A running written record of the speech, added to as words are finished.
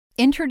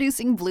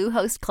Introducing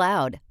Bluehost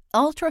Cloud,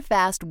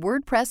 ultra-fast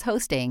WordPress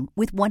hosting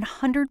with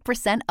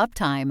 100%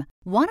 uptime.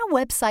 Want a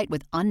website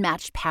with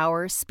unmatched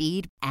power,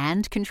 speed,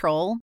 and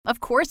control? Of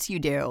course you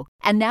do.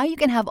 And now you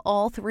can have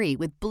all three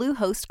with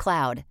Bluehost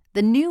Cloud,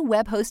 the new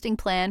web hosting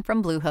plan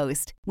from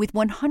Bluehost. With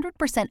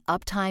 100%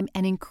 uptime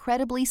and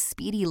incredibly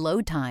speedy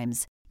load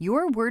times,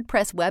 your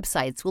WordPress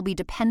websites will be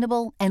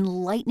dependable and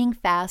lightning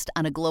fast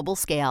on a global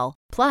scale.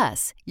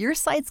 Plus, your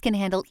sites can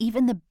handle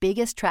even the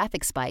biggest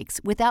traffic spikes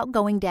without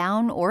going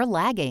down or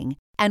lagging.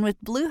 And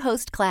with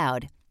Bluehost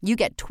Cloud, you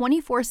get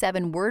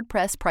 24/7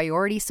 WordPress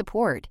priority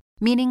support,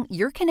 meaning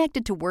you're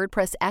connected to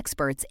WordPress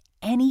experts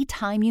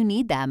anytime you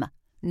need them.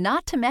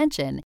 Not to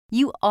mention,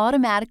 you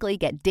automatically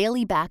get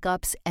daily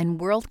backups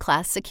and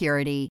world-class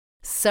security.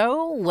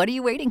 So, what are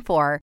you waiting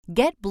for?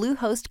 Get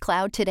Bluehost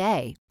Cloud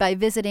today by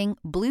visiting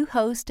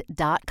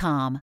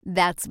Bluehost.com.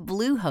 That's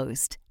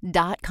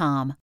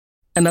Bluehost.com.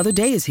 Another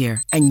day is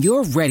here, and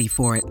you're ready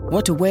for it.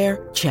 What to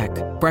wear? Check.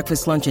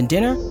 Breakfast, lunch, and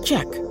dinner?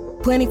 Check.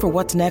 Planning for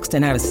what's next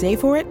and how to save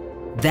for it?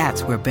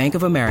 That's where Bank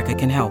of America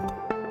can help.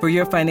 For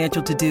your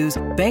financial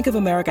to-dos, Bank of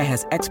America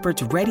has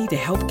experts ready to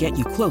help get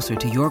you closer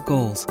to your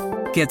goals.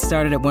 Get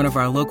started at one of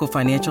our local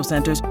financial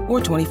centers or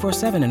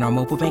 24/7 in our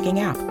mobile banking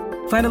app.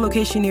 Find a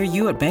location near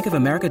you at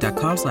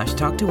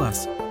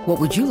bankofamerica.com/talktous. What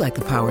would you like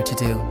the power to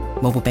do?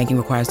 Mobile banking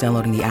requires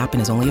downloading the app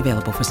and is only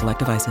available for select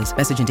devices.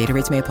 Message and data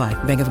rates may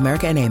apply. Bank of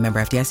America N.A., member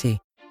FDIC.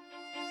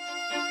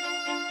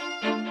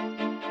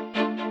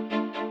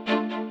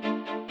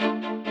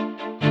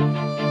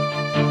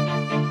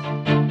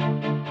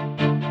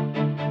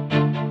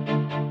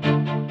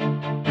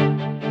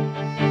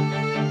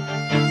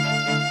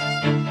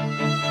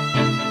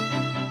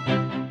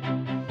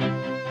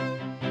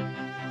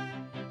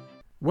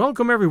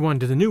 Welcome, everyone,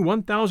 to the new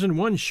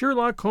 1001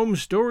 Sherlock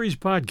Holmes Stories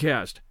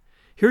podcast.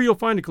 Here you'll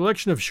find a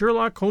collection of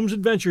Sherlock Holmes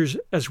adventures,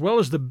 as well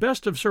as the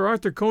best of Sir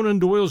Arthur Conan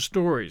Doyle's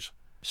stories.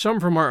 Some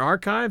from our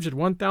archives at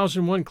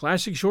 1001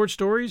 Classic Short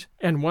Stories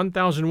and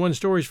 1001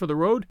 Stories for the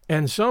Road,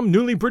 and some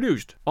newly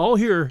produced, all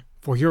here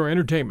for your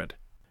entertainment.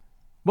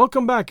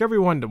 Welcome back,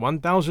 everyone, to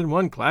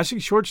 1001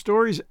 Classic Short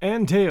Stories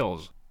and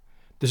Tales.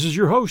 This is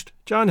your host,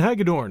 John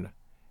Hagedorn,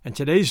 and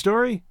today's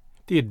story,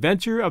 The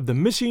Adventure of the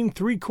Missing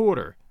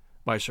Three-Quarter,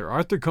 by Sir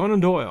Arthur Conan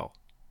Doyle.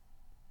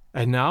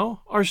 And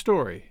now, our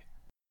story.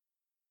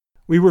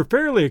 We were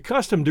fairly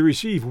accustomed to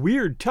receive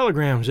weird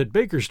telegrams at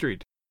Baker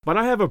Street, but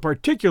I have a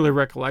particular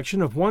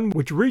recollection of one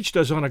which reached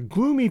us on a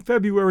gloomy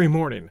February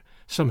morning,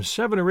 some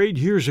 7 or 8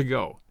 years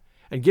ago,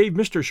 and gave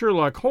Mr.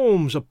 Sherlock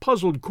Holmes a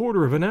puzzled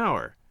quarter of an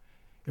hour.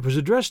 It was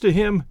addressed to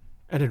him,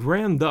 and it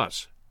ran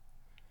thus: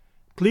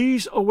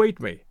 "Please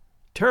await me.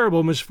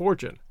 Terrible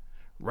misfortune.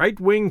 Right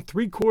wing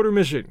 3/4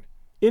 missing.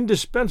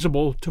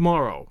 Indispensable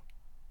tomorrow.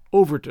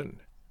 Overton."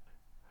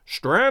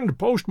 "Strand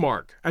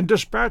postmark, and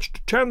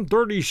dispatched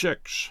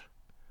 10:36,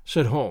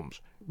 said Holmes,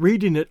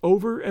 reading it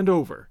over and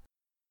over.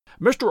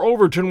 "Mr.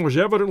 Overton was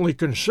evidently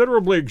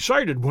considerably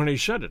excited when he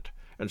sent it,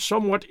 and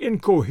somewhat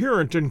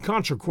incoherent in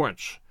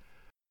consequence.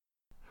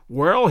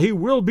 Well, he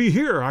will be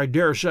here, I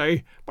dare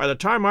say, by the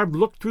time I've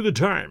looked through the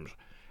Times,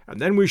 and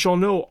then we shall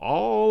know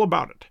all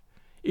about it.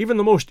 Even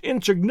the most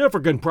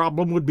insignificant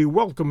problem would be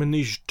welcome in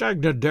these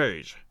stagnant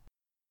days."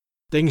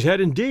 Things had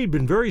indeed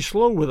been very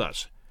slow with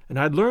us, and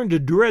I'd learned to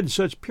dread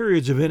such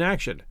periods of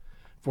inaction,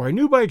 for I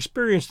knew by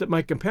experience that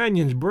my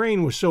companion's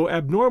brain was so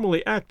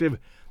abnormally active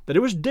that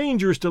it was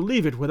dangerous to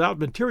leave it without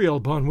material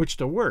upon which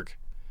to work.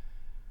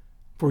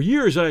 For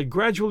years I had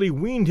gradually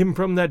weaned him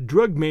from that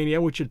drug mania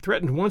which had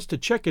threatened once to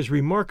check his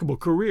remarkable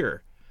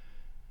career.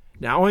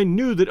 Now I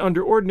knew that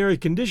under ordinary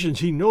conditions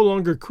he no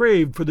longer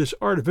craved for this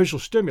artificial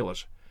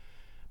stimulus,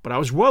 but I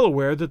was well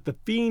aware that the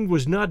fiend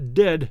was not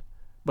dead,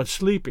 but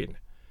sleeping,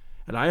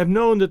 and I have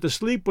known that the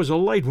sleep was a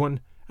light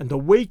one, and the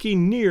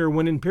waking near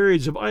when in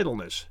periods of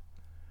idleness.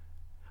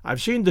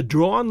 I've seen the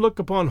drawn look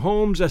upon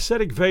Holmes'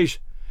 ascetic face,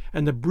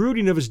 and the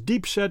brooding of his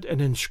deep-set and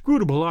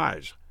inscrutable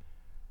eyes.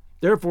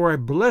 Therefore I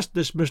blessed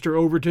this Mr.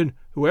 Overton,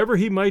 whoever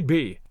he might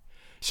be,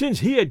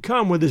 since he had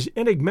come with his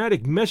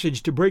enigmatic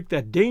message to break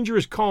that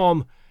dangerous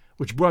calm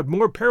which brought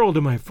more peril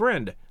to my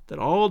friend than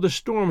all the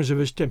storms of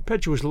his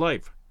tempestuous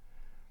life.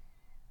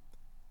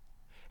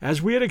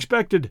 As we had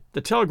expected, the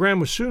telegram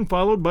was soon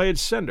followed by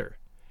its sender,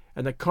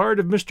 and the card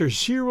of Mr.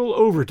 Cyril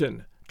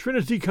Overton,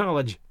 Trinity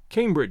College,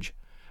 Cambridge,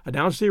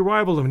 announced the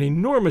arrival of an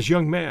enormous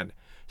young man,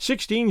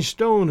 16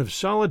 stone of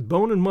solid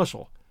bone and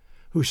muscle,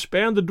 who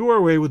spanned the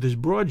doorway with his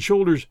broad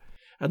shoulders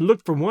and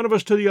looked from one of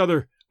us to the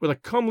other with a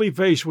comely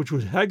face which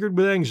was haggard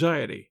with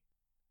anxiety.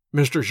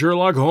 "Mr.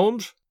 Sherlock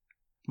Holmes?"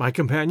 My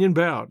companion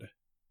bowed.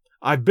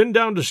 "I've been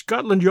down to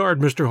Scotland Yard,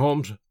 Mr.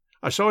 Holmes.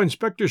 I saw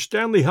Inspector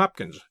Stanley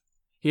Hopkins.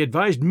 He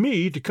advised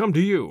me to come to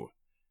you.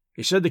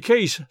 He said the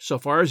case, so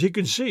far as he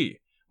could see,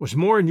 was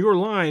more in your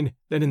line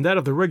than in that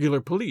of the regular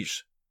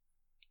police."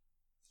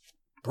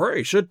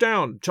 "Pray sit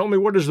down. Tell me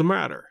what is the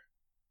matter."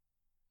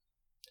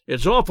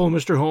 "It's awful,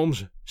 Mr.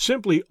 Holmes,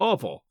 simply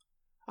awful.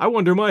 I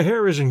wonder my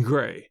hair isn't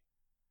gray.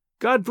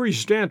 Godfrey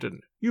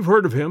Stanton, you've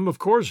heard of him, of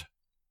course.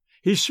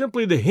 He's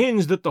simply the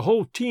hinge that the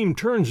whole team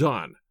turns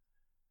on.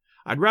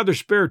 I'd rather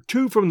spare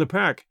 2 from the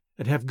pack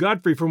and have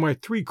Godfrey for my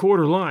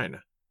 3/4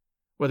 line.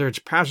 Whether it's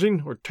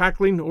passing or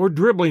tackling or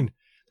dribbling,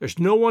 there's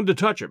no one to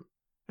touch him,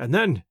 and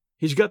then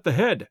he's got the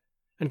head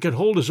and can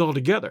hold us all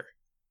together.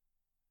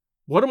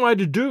 What am I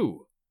to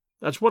do?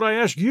 That's what I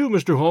ask you,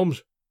 Mr.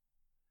 Holmes.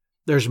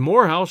 There's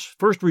Morehouse,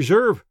 first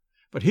reserve,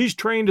 but he's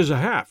trained as a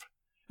half,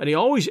 and he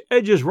always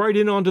edges right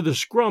in onto the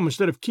scrum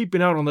instead of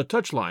keeping out on the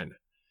touchline.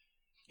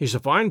 He's a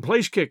fine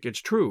place kick,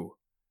 it's true,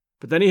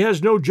 but then he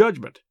has no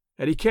judgment,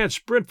 and he can't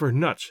sprint for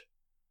nuts.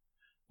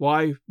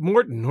 Why,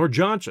 Morton or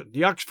Johnson,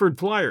 the Oxford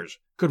Flyers,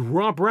 could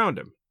romp round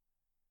him.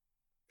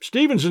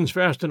 Stevenson's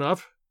fast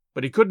enough,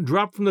 but he couldn't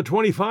drop from the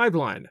 25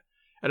 line,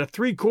 and a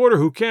 3/4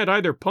 who can't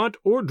either punt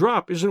or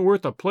drop isn't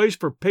worth a place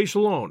for pace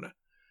alone.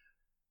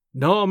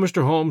 No,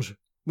 Mr. Holmes,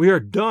 we are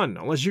done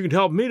unless you can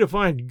help me to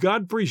find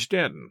Godfrey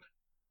Stanton."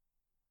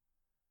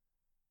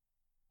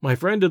 My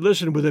friend had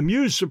listened with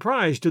amused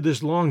surprise to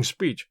this long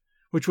speech,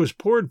 which was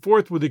poured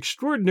forth with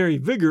extraordinary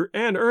vigor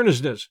and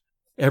earnestness,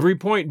 every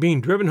point being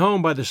driven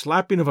home by the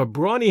slapping of a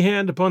brawny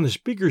hand upon the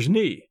speaker's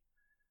knee.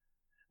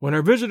 When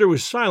our visitor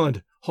was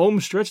silent,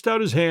 Holmes stretched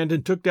out his hand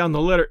and took down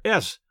the letter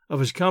S of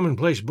his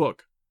commonplace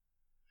book.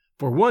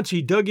 For once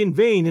he dug in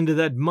vain into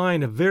that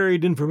mine of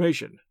varied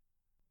information.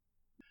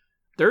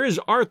 "There is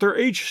Arthur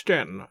H.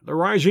 Stanton, the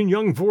rising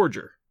young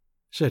forger,"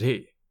 said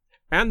he,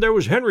 "and there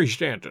was Henry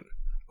Stanton,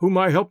 whom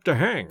I helped to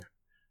hang.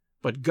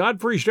 But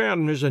Godfrey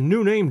Stanton is a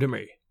new name to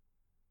me."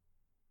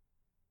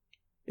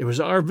 It was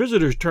our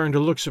visitor's turn to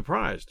look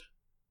surprised.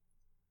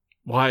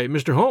 "Why,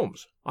 Mr.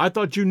 Holmes, I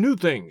thought you knew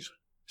things,"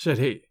 said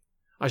he.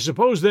 "I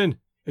suppose, then,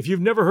 if you've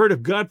never heard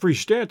of Godfrey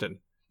Stanton,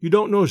 you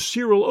don't know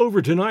Cyril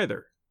Overton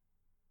either."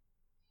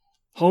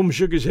 Holmes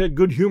shook his head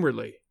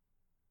good-humoredly.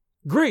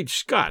 "Great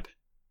Scott!"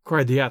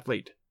 cried the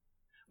athlete.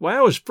 "Why,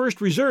 I was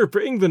first reserve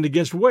for England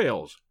against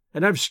Wales,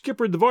 and I've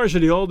skippered the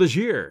varsity all this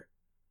year.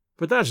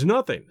 But that's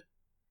nothing.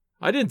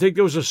 I didn't think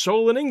there was a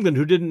soul in England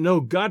who didn't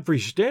know Godfrey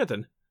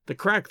Stanton, the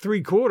crack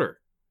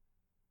 3/4.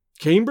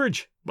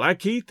 Cambridge,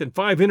 Blackheath, and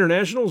 5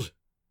 internationals?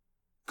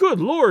 Good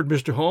Lord,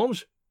 Mr.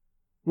 Holmes!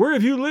 Where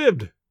have you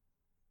lived?"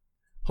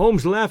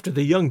 Holmes laughed at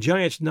the young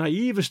giant's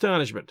naive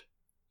astonishment.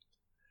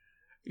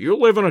 "You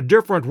live in a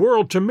different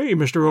world to me,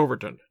 Mr.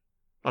 Overton,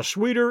 a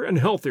sweeter and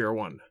healthier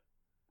one.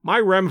 My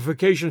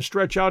ramifications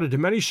stretch out into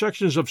many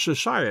sections of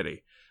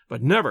society,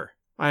 but never,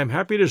 I am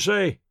happy to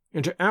say,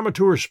 into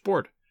amateur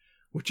sport,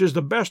 which is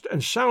the best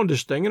and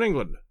soundest thing in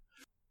England.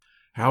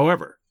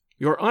 However,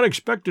 your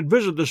unexpected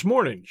visit this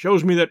morning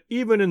shows me that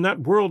even in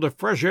that world of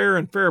fresh air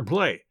and fair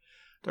play,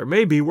 there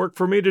may be work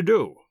for me to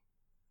do.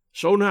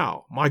 So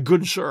now, my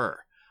good sir,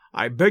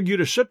 I beg you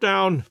to sit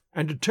down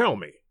and to tell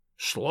me,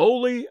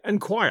 slowly and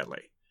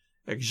quietly,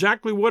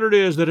 exactly what it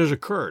is that has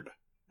occurred,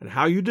 and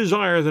how you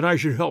desire that I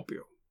should help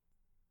you."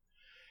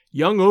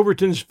 Young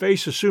Overton's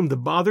face assumed the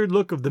bothered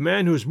look of the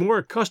man who is more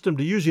accustomed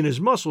to using his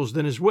muscles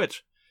than his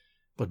wits,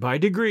 but by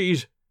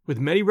degrees, with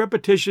many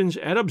repetitions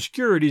and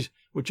obscurities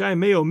which I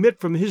may omit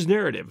from his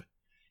narrative,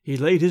 he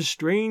laid his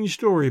strange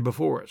story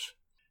before us.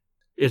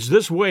 "It's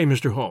this way,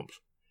 Mr. Holmes.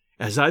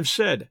 As I've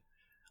said,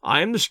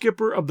 I am the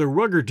skipper of the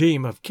rugger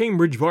team of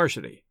Cambridge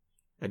varsity,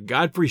 and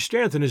Godfrey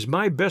Stanton is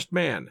my best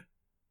man.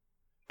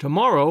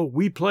 Tomorrow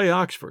we play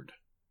Oxford.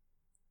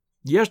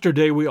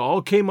 Yesterday we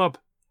all came up,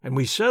 and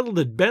we settled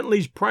at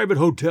Bentley's private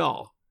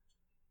hotel.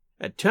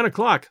 At 10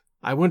 o'clock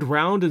I went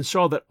round and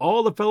saw that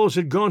all the fellows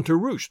had gone to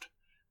roost,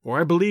 for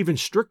I believe in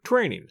strict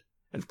training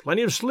and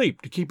plenty of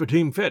sleep to keep a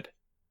team fit.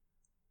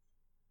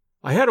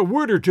 I had a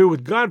word or two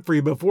with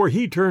Godfrey before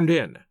he turned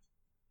in.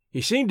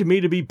 He seemed to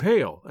me to be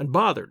pale and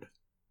bothered.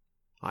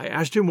 I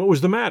asked him what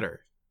was the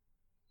matter.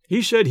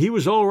 He said he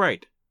was all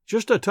right,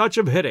 just a touch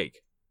of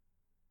headache.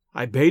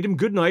 I bade him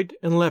good night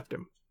and left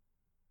him.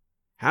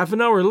 Half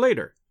an hour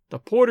later, the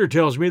porter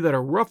tells me that a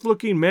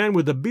rough-looking man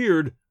with a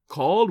beard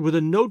called with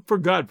a note for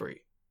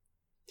Godfrey.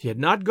 He had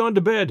not gone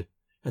to bed,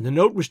 and the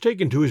note was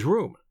taken to his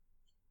room.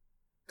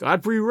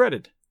 Godfrey read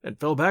it and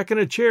fell back in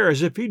a chair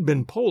as if he'd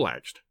been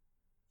poleaxed.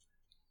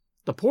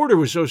 The porter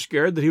was so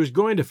scared that he was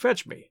going to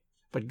fetch me,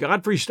 but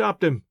Godfrey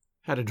stopped him,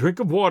 had a drink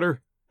of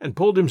water, and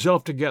pulled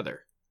himself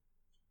together.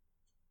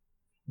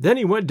 Then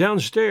he went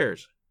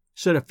downstairs,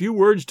 said a few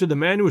words to the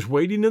man who was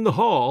waiting in the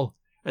hall,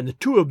 and the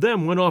two of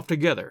them went off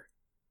together.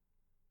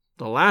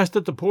 The last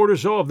that the porter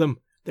saw of them,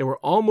 they were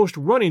almost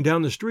running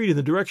down the street in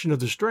the direction of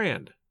the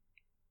Strand.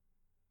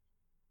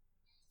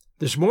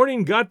 This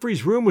morning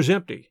Godfrey's room was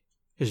empty.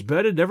 His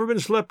bed had never been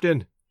slept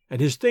in,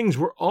 and his things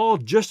were all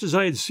just as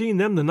I had seen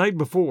them the night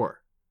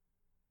before.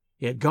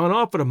 He had gone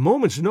off at a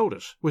moment's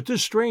notice with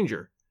this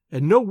stranger,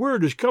 and no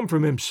word has come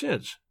from him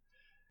since.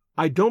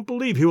 I don't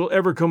believe he will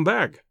ever come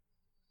back.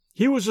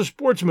 He was a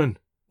sportsman,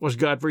 was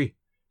Godfrey,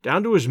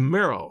 down to his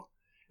marrow,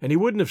 and he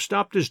wouldn't have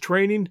stopped his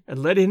training and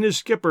let in his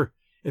skipper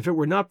if it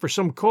were not for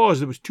some cause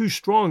that was too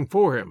strong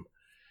for him.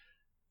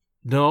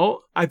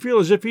 No, I feel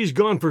as if he's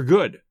gone for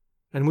good,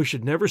 and we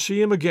should never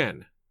see him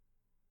again."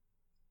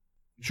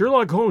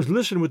 Sherlock Holmes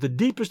listened with the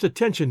deepest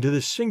attention to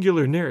this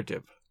singular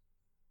narrative.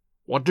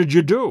 "What did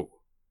you do?"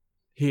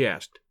 he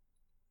asked.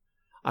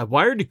 I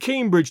wired to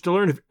Cambridge to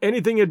learn if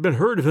anything had been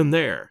heard of him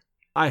there.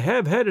 I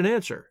have had an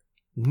answer.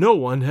 No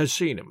one has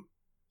seen him."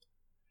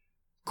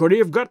 "Could he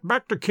have got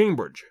back to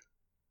Cambridge?"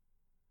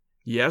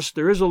 "Yes,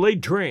 there is a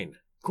late train,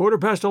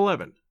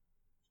 11:15.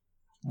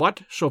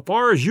 But, so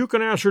far as you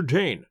can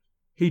ascertain,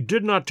 he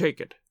did not take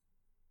it."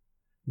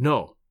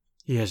 "No,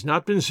 he has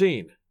not been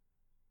seen."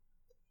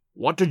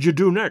 "What did you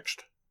do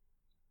next?"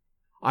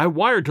 "I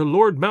wired to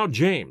Lord Mount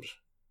James."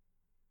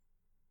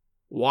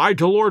 "Why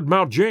to Lord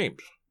Mount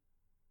James?"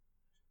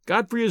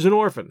 "Godfrey is an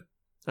orphan,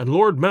 and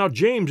Lord Mount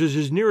James is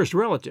his nearest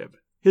relative,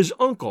 his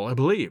uncle, I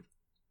believe."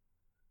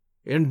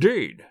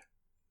 "Indeed.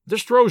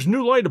 This throws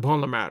new light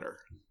upon the matter.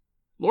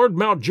 Lord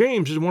Mount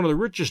James is one of the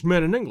richest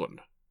men in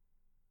England."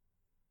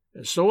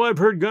 "And so I've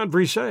heard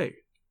Godfrey say."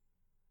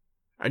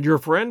 "And your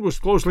friend was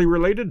closely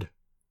related?"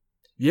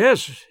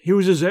 "Yes, he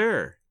was his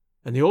heir,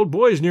 and the old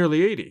boy's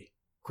nearly 80,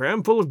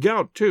 cram full of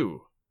gout,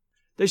 too.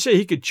 They say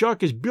he could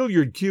chalk his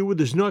billiard cue with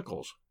his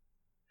knuckles.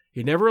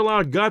 He never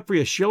allowed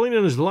Godfrey a shilling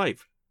in his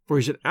life, for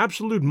he's an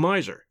absolute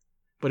miser,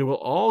 but it will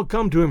all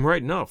come to him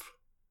right enough."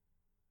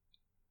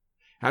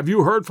 "Have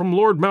you heard from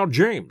Lord Mount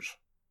James?"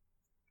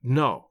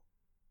 "No."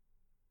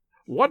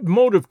 "What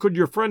motive could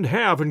your friend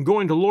have in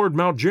going to Lord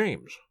Mount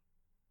James?"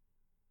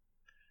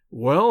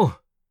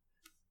 "Well,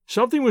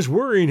 something was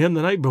worrying him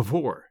the night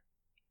before,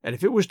 and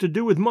if it was to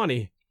do with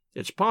money,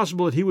 it's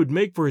possible that he would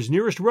make for his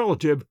nearest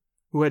relative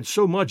who had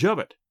so much of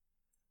it,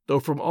 though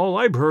from all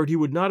I've heard he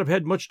would not have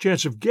had much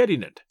chance of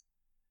getting it.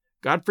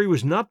 Godfrey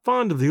was not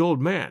fond of the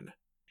old man.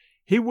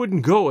 He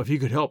wouldn't go if he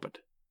could help it."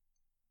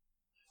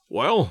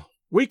 "Well,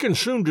 we can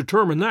soon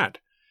determine that.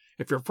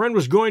 If your friend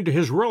was going to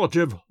his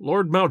relative,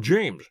 Lord Mount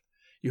James,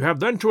 you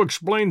have then to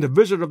explain the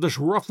visit of this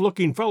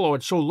rough-looking fellow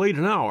at so late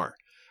an hour,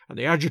 and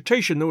the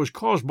agitation that was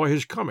caused by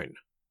his coming."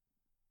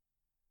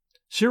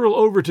 Cyril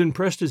Overton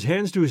pressed his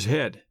hands to his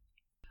head.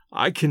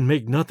 "I can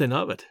make nothing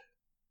of it,"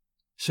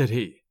 said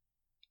he.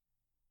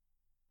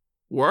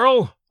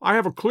 "Well, I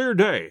have a clear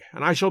day,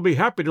 and I shall be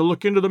happy to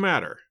look into the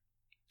matter,"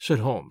 said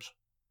Holmes.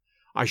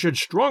 "I should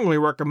strongly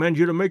recommend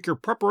you to make your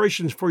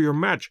preparations for your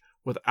match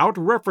without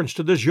reference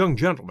to this young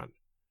gentleman.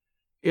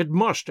 It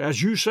must,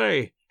 as you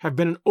say, have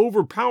been an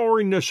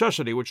overpowering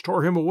necessity which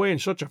tore him away in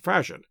such a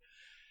fashion,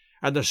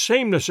 and the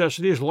same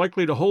necessity is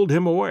likely to hold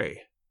him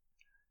away.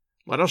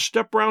 Let us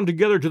step round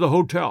together to the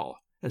hotel,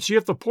 and see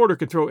if the porter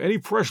can throw any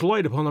fresh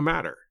light upon the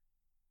matter."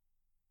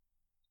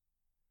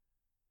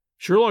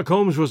 Sherlock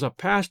Holmes was a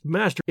past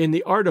master in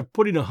the art of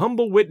putting a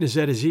humble witness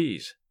at his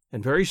ease,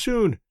 and very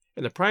soon,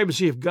 in the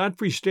privacy of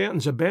Godfrey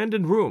Stanton's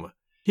abandoned room,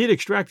 he had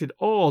extracted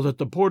all that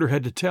the porter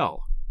had to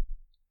tell.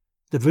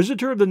 The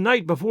visitor of the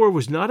night before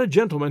was not a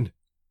gentleman,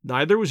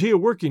 neither was he a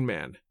working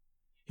man.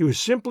 He was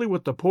simply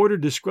what the porter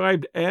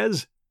described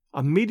as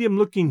a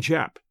medium-looking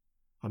chap,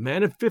 a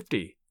man of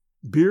 50,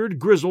 beard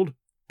grizzled,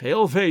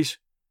 pale face,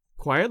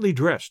 quietly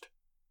dressed.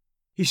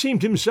 He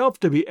seemed himself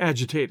to be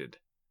agitated.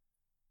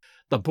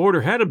 The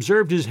porter had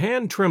observed his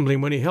hand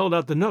trembling when he held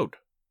out the note.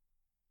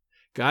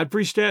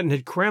 Godfrey Stanton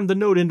had crammed the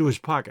note into his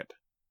pocket.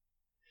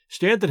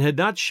 Stanton had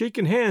not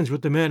shaken hands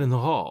with the man in the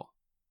hall.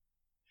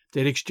 They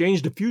had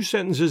exchanged a few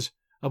sentences,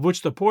 of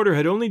which the porter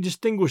had only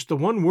distinguished the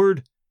one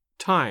word,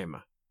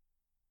 time.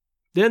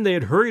 Then they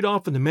had hurried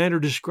off in the manner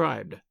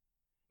described.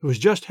 It was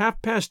just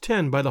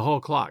 10:30 by the hall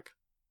clock.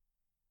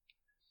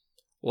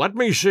 "Let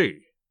me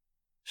see,"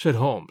 said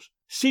Holmes,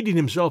 seating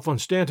himself on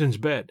Stanton's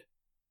bed.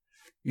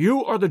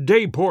 "You are the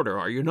day porter,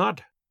 are you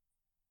not?"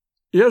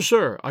 "Yes,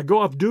 sir. I go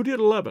off duty at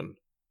 11.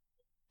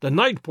 The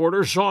night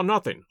porter saw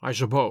nothing, I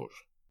suppose?"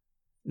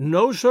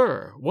 "No,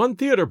 sir. One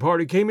theater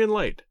party came in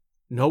late.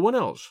 No one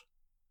else."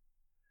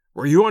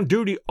 "Were you on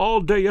duty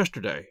all day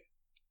yesterday?"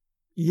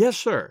 "Yes,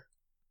 sir."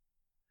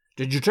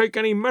 "Did you take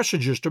any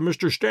messages to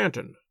Mr.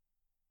 Stanton?"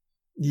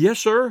 "Yes,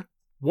 sir.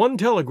 One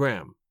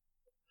telegram."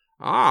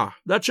 "Ah,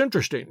 that's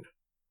interesting.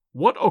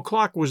 What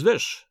o'clock was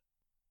this?"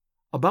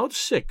 "About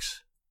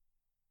 6.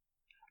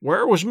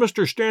 "Where was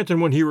Mr. Stanton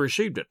when he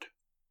received it?"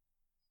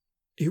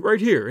 "Right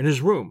here, in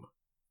his room."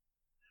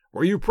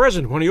 "Were you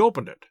present when he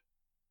opened it?"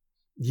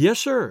 "Yes,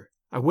 sir.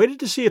 I waited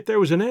to see if there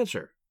was an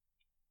answer."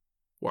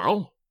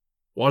 "Well,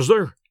 was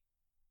there?"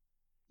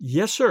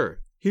 "Yes,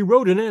 sir. He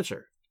wrote an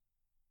answer."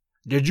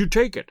 "Did you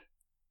take it?"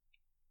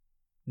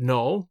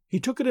 "No, he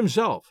took it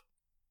himself."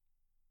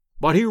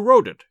 "But he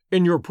wrote it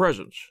in your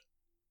presence?"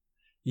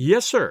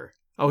 "Yes, sir.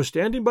 I was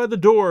standing by the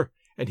door,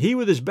 and he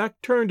with his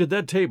back turned to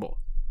that table.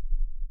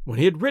 When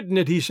he had written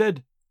it, he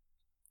said,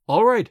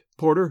 'All right,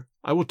 porter,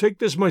 I will take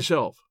this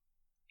myself.'"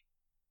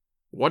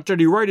 "What did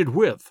he write it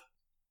with?"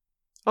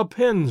 "A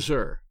pen,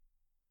 sir."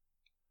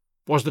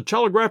 "Was the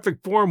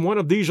telegraphic form one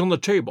of these on the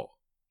table?"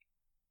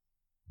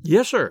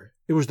 "Yes, sir.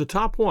 It was the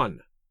top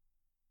one."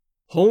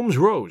 Holmes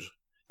rose.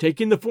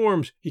 Taking the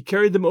forms, he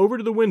carried them over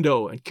to the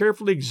window and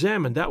carefully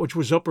examined that which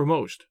was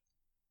uppermost.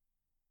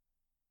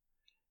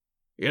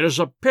 "It is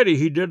a pity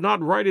he did not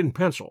write in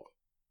pencil,"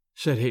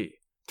 said he,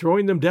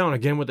 throwing them down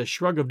again with a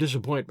shrug of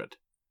disappointment.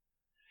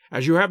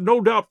 "As you have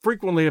no doubt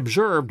frequently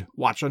observed,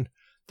 Watson,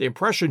 the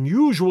impression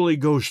usually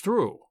goes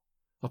through,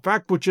 a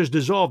fact which has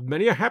dissolved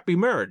many a happy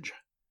marriage.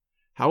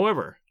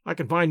 However, I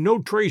can find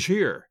no trace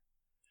here.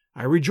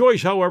 I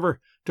rejoice,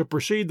 however, to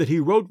perceive that he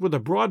wrote with a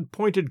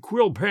broad-pointed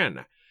quill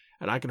pen,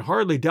 and I can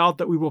hardly doubt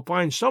that we will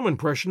find some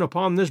impression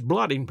upon this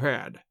blotting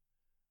pad.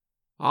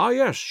 Ah,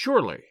 yes,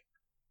 surely.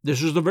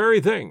 This is the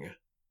very thing."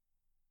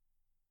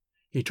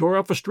 He tore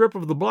off a strip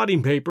of the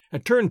blotting paper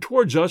and turned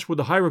towards us with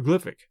the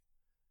hieroglyphic.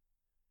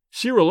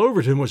 Cyril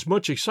Overton was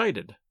much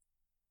excited.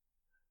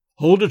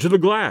 "Hold it to the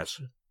glass,"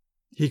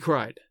 he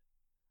cried.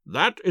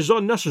 "That is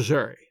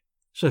unnecessary,"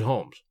 said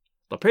Holmes.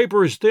 "The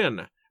paper is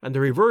thin, and the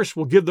reverse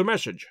will give the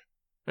message.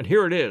 And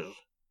here it is."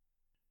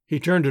 He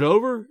turned it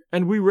over,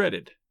 and we read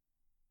it.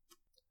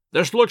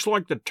 "This looks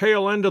like the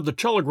tail end of the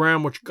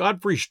telegram which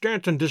Godfrey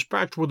Stanton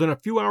dispatched within a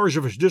few hours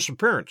of his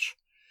disappearance.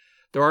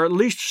 There are at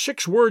least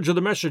 6 words of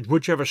the message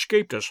which have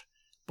escaped us,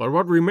 but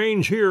what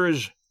remains here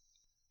is,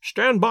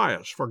 'Stand by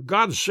us, for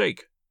God's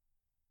sake.'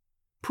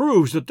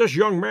 Proves that this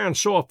young man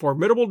saw a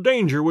formidable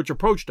danger which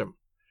approached him,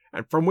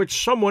 and from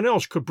which someone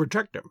else could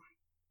protect him.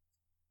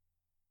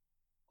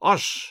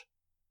 Us.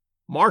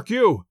 Mark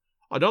you,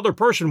 another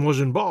person was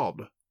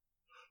involved.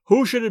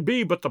 Who should it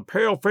be but the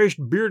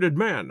pale-faced, bearded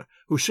man,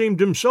 who seemed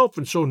himself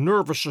in so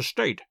nervous a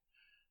state?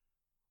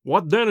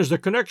 What then is the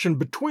connection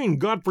between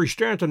Godfrey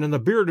Stanton and the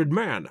bearded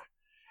man?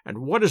 And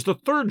what is the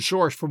third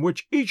source from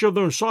which each of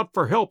them sought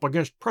for help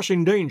against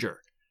pressing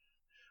danger?"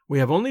 "We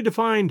have only to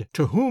find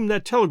to whom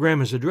that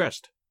telegram is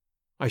addressed,"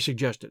 I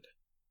suggested.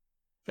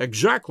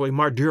 "Exactly,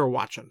 my dear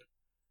Watson.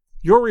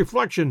 Your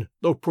reflection,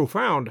 though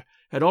profound,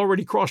 had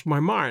already crossed my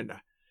mind,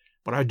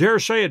 but I dare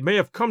say it may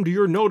have come to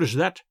your notice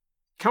that,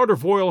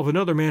 counterfoil of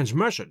another man's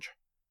message,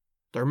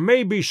 there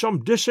may be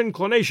some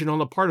disinclination on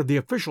the part of the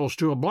officials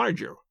to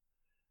oblige you.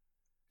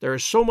 There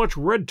is so much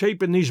red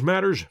tape in these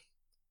matters.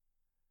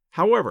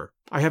 However,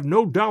 I have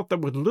no doubt that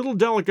with little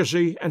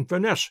delicacy and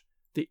finesse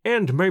the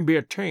end may be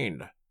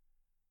attained.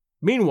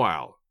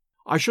 Meanwhile,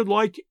 I should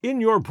like, in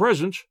your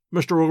presence,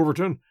 Mr.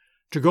 Overton,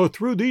 to go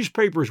through these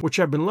papers which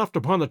have been left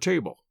upon the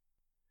table."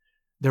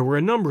 There were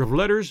a number of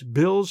letters,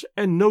 bills,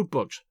 and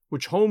notebooks,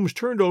 which Holmes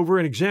turned over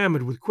and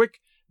examined with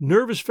quick,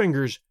 nervous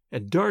fingers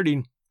and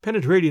darting,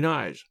 penetrating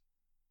eyes.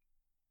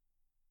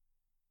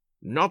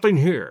 "Nothing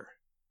here,"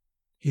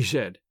 he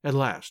said, at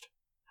last.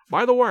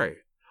 "By the way,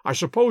 I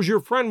suppose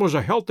your friend was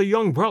a healthy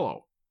young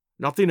fellow.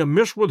 Nothing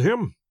amiss with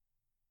him?"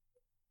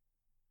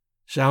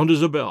 "Sound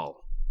as a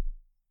bell."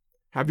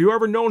 "Have you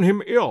ever known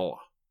him ill?"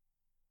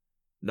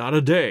 "Not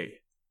a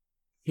day.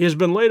 He has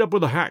been laid up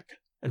with a hack,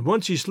 and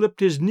once he slipped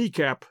his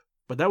kneecap,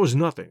 but that was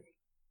nothing."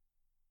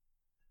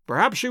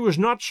 "Perhaps he was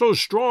not so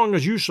strong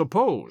as you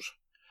suppose.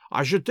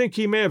 I should think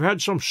he may have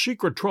had some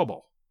secret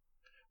trouble.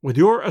 With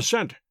your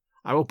assent,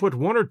 I will put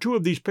 1 or 2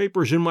 of these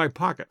papers in my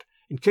pocket,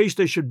 in case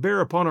they should bear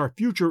upon our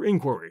future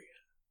inquiry."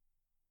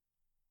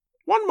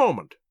 "One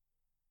moment,"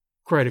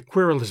 cried a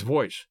querulous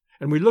voice,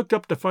 and we looked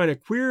up to find a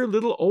queer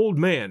little old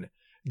man,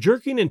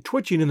 jerking and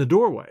twitching in the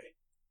doorway.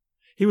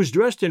 He was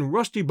dressed in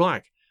rusty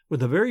black,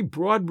 with a very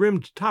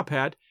broad-brimmed top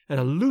hat and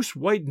a loose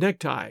white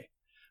necktie,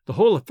 the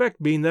whole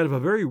effect being that of a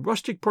very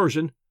rustic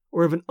person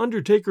or of an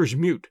undertaker's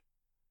mute.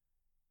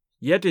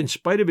 Yet, in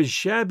spite of his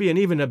shabby and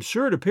even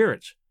absurd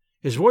appearance,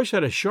 his voice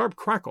had a sharp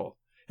crackle,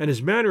 and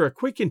his manner a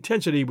quick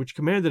intensity which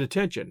commanded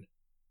attention.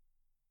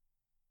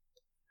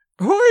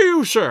 "Who are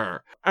you,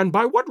 sir, and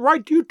by what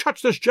right do you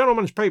touch this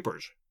gentleman's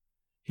papers?"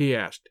 he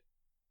asked.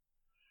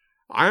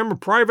 "I am a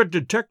private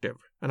detective,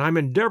 and I am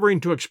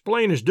endeavoring to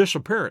explain his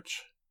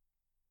disappearance."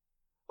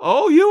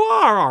 "Oh, you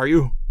are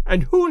you?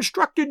 And who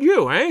instructed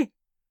you, eh?"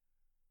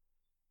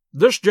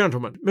 "This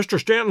gentleman, Mr.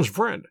 Stanton's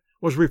friend,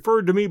 was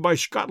referred to me by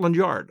Scotland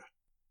Yard."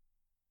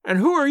 "And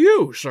who are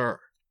you, sir?"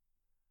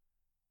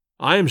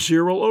 "I am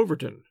Cyril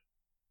Overton."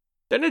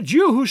 "Then it's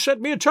you who sent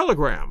me a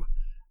telegram.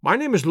 My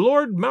name is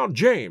Lord Mount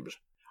James.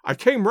 I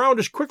came round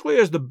as quickly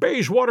as the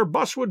Bayswater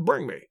bus would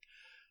bring me.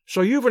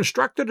 So you've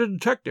instructed a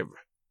detective?"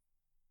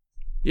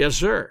 "Yes,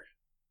 sir."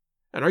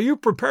 "And are you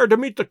prepared to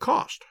meet the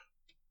cost?"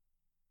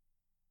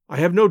 "I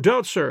have no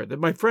doubt, sir, that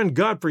my friend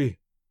Godfrey,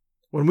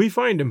 when we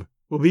find him,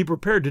 will be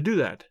prepared to do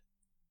that."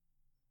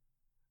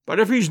 "But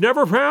if he's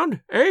never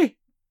found, eh?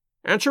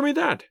 Answer me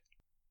that."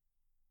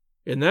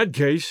 "In that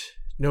case,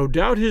 no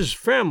doubt his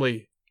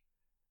family—"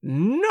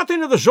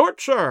 "Nothing of the sort,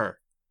 sir!"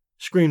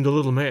 screamed the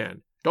little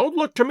man. "Don't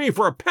look to me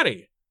for a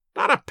penny.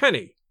 Not a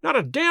penny. Not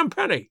a damn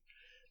penny.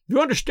 You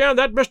understand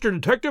that, Mr.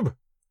 Detective?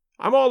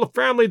 I'm all the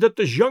family that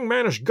this young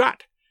man has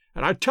got,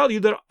 and I tell you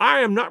that I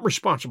am not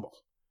responsible.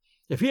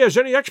 If he has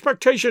any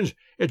expectations,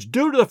 it's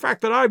due to the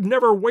fact that I've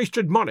never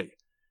wasted money,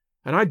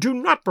 and I do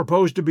not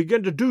propose to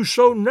begin to do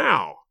so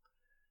now.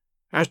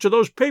 As to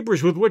those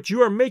papers with which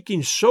you are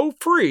making so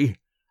free,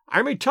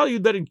 I may tell you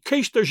that in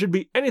case there should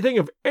be anything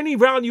of any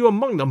value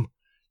among them,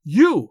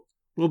 you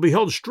will be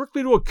held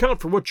strictly to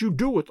account for what you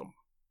do with them."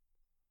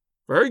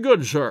 "Very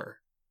good, sir,"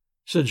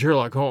 said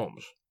Sherlock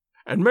Holmes.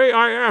 "And may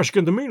I ask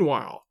in the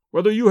meanwhile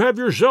whether you have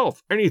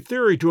yourself any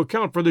theory to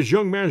account for this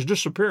young man's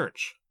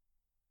disappearance?"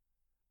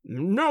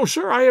 "No,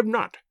 sir, I have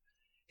not.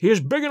 He is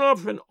big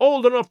enough and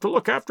old enough to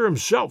look after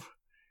himself,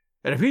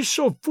 and if he's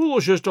so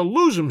foolish as to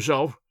lose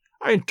himself,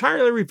 I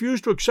entirely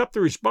refuse to accept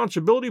the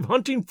responsibility of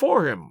hunting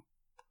for him."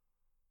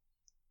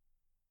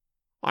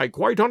 "I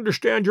quite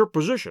understand your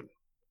position,"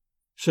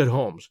 said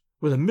Holmes,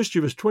 with a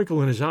mischievous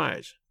twinkle in his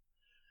eyes.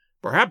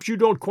 "Perhaps you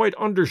don't quite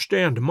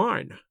understand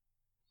mine.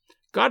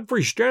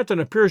 Godfrey Stanton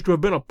appears to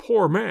have been a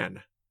poor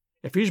man.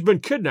 If he's been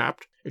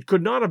kidnapped, it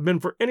could not have been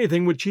for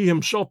anything which he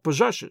himself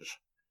possesses.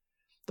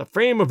 The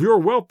fame of your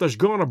wealth has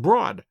gone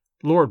abroad,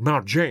 Lord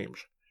Mount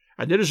James,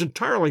 and it is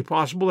entirely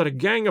possible that a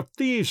gang of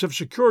thieves have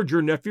secured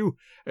your nephew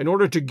in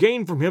order to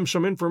gain from him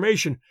some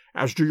information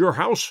as to your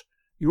house,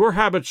 your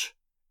habits,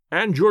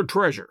 and your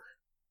treasure."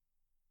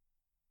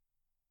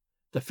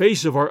 The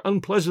face of our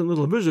unpleasant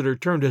little visitor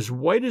turned as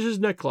white as his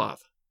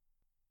neckcloth.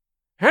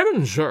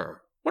 "Heavens,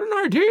 sir! What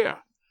an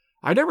idea!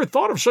 I never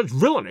thought of such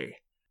villainy.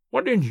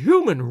 What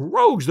inhuman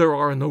rogues there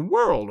are in the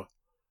world!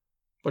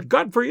 But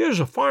Godfrey is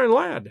a fine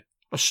lad,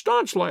 a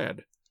staunch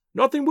lad.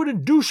 Nothing would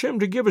induce him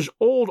to give his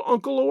old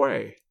uncle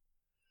away.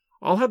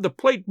 I'll have the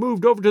plate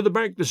moved over to the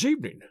bank this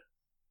evening.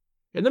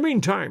 In the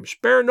meantime,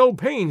 spare no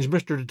pains,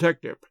 Mr.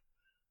 Detective.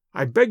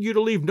 I beg you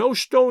to leave no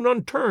stone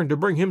unturned to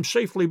bring him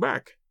safely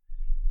back.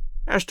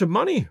 As to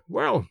money,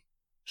 well,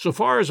 so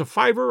far as a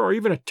fiver or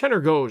even a tenner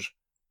goes,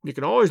 you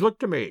can always look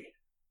to me."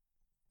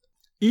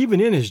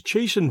 Even in his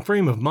chastened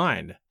frame of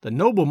mind, the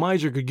noble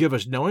miser could give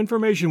us no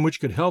information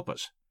which could help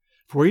us,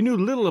 for he knew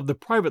little of the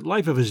private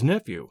life of his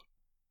nephew.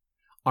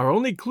 Our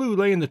only clue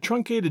lay in the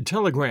truncated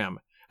telegram,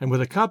 and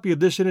with a copy of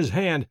this in his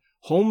hand,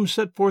 Holmes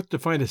set forth to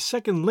find a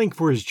second link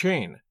for his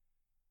chain.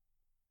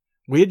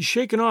 We had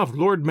shaken off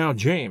Lord Mount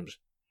James,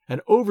 and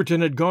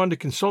Overton had gone to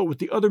consult with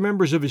the other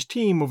members of his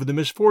team over the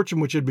misfortune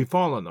which had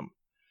befallen them.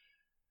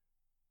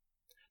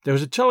 There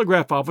was a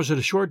telegraph office at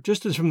a short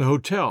distance from the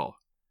hotel,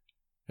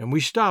 and we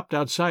stopped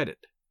outside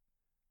it.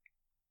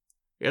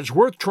 "It's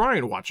worth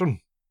trying,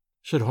 Watson,"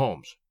 said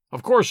Holmes.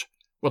 "Of course,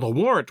 with a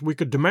warrant we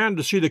could demand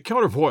to see the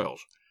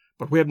counterfoils,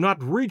 but we have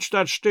not reached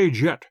that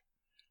stage yet.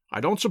 I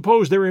don't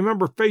suppose they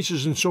remember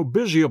faces in so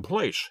busy a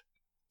place.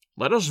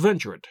 Let us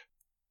venture it."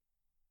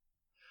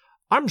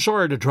 "I'm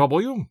sorry to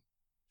trouble you,"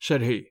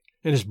 said he,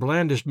 in his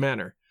blandest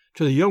manner,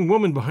 to the young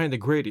woman behind the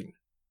grating.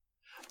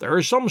 "There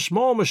is some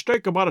small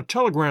mistake about a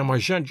telegram I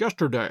sent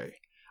yesterday.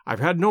 I've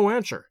had no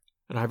answer,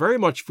 and I very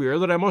much fear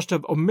that I must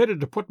have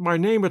omitted to put my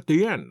name at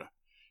the end.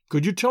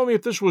 Could you tell me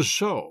if this was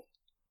so?"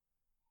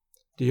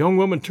 The young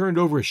woman turned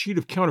over a sheet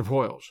of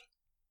counterfoils.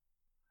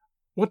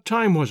 "What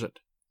time was it?"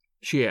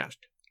 she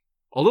asked.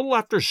 "A little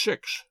after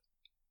 6.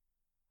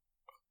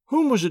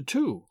 "Whom was it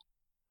to?"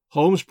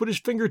 Holmes put his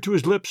finger to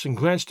his lips and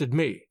glanced at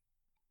me.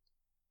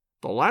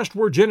 "The last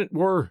words in it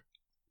were,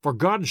 'For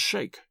God's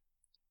sake,'"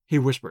 he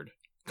whispered,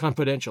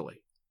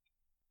 confidentially.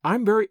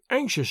 "I'm very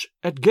anxious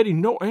at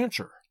getting no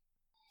answer."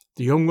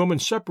 The young woman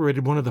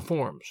separated one of the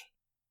forms.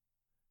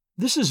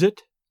 "This is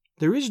it.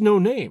 There is no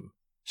name,"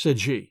 said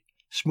she,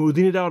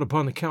 smoothing it out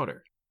upon the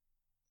counter.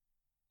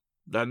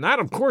 "Then that,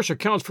 of course,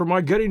 accounts for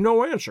my getting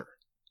no answer,"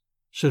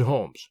 said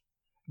Holmes.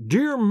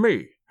 "Dear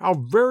me, how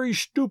very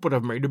stupid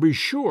of me, to be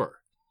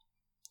sure.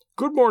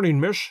 Good morning,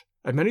 miss,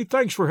 and many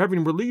thanks for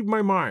having relieved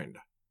my mind."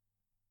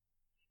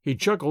 He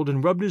chuckled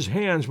and rubbed his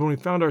hands when we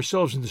found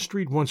ourselves in the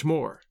street once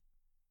more.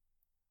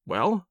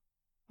 "Well?"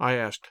 I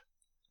asked.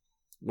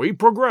 "We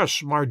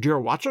progress, my dear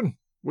Watson,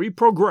 we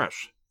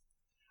progress.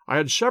 I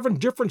had 7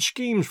 different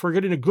schemes for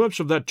getting a glimpse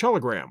of that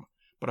telegram,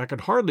 but I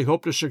could hardly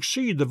hope to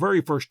succeed the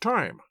very first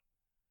time."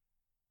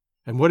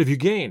 "And what have you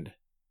gained?"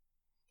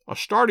 "A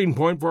starting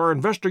point for our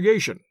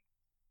investigation."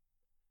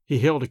 He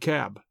hailed a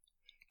cab.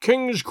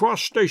 "King's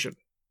Cross Station,"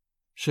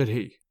 said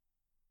he.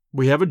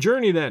 "We have a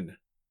journey, then."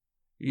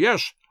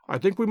 "Yes, I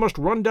think we must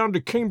run down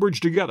to Cambridge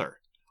together.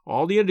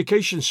 All the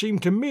indications seem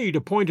to me to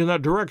point in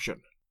that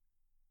direction."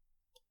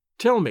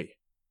 "Tell me,"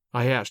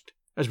 I asked,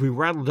 as we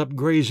rattled up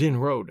Gray's Inn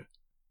Road,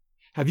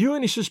 "have you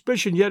any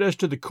suspicion yet as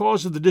to the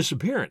cause of the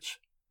disappearance?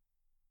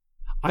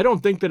 I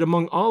don't think that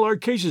among all our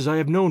cases I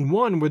have known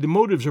one where the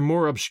motives are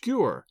more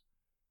obscure.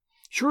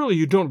 Surely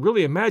you don't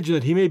really imagine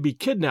that he may be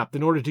kidnapped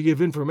in order to give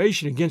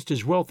information against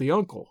his wealthy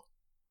uncle?"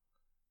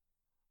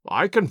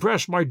 "I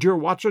confess, my dear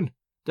Watson,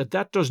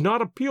 that does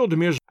not appeal to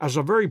me as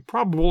a very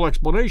probable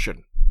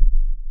explanation.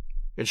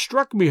 It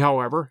struck me,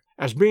 however,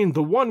 as being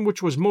the one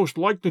which was most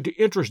likely to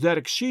interest that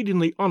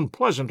exceedingly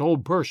unpleasant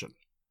old person."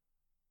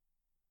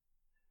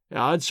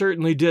 "It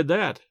certainly did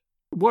that.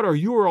 What are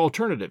your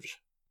alternatives?"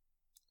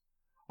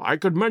 "I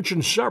could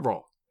mention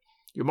several.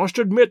 You must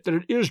admit that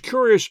it is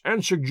curious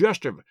and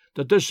suggestive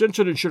that this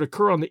incident should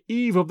occur on the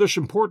eve of this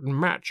important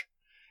match,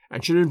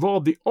 and should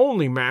involve the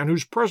only man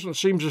whose presence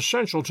seems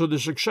essential to the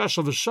success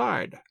of his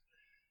side.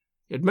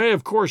 It may,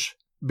 of course,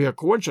 be a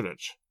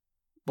coincidence,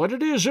 but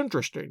it is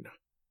interesting.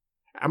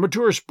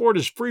 Amateur sport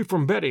is free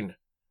from betting,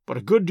 but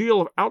a good deal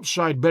of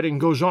outside betting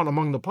goes on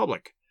among the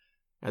public,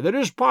 and it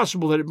is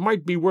possible that it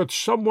might be worth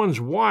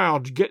someone's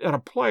while to get at a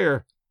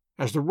player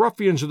as the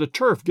ruffians of the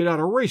turf get at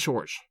a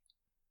racehorse.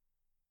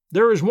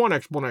 There is one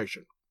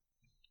explanation.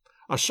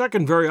 A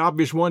second very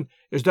obvious one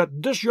is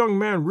that this young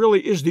man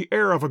really is the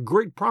heir of a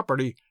great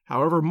property,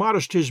 however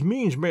modest his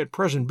means may at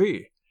present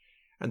be,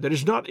 and that it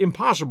is not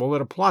impossible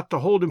that a plot to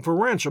hold him for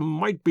ransom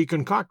might be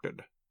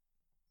concocted."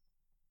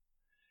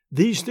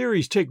 "These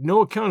theories take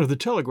no account of the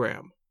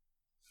telegram."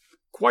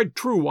 "Quite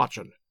true,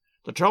 Watson.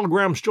 The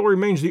telegram still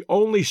remains the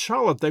only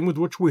solid thing with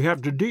which we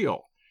have to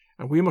deal,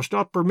 and we must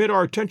not permit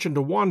our attention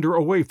to wander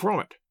away from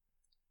it.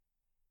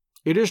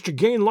 It is to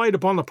gain light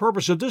upon the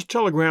purpose of this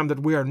telegram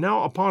that we are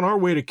now upon our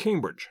way to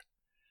Cambridge.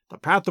 The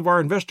path of our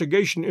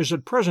investigation is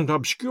at present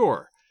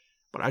obscure,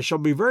 but I shall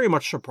be very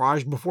much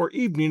surprised before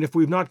evening if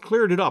we've not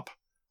cleared it up,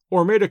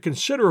 or made a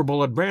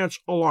considerable advance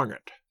along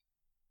it."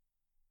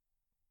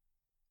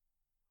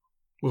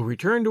 We'll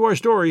return to our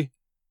story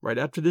right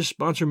after this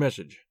sponsor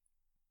message.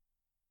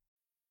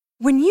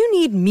 When you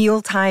need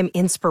mealtime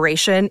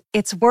inspiration,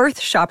 it's worth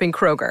shopping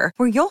Kroger,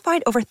 where you'll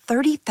find over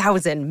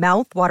 30,000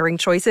 mouth-watering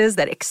choices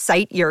that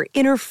excite your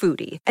inner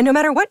foodie. And no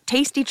matter what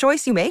tasty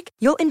choice you make,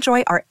 you'll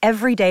enjoy our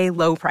everyday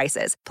low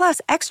prices, plus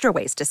extra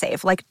ways to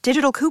save, like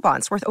digital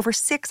coupons worth over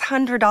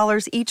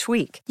 $600 each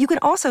week. You can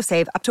also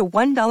save up to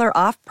 $1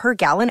 off per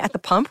gallon at the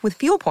pump with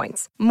fuel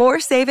points.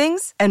 More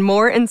savings and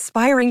more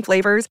inspiring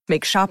flavors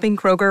make shopping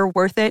Kroger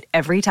worth it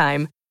every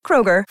time.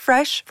 Kroger,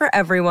 fresh for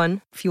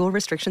everyone. Fuel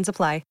restrictions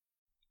apply.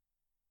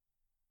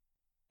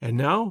 And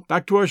now,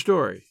 back to our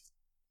story.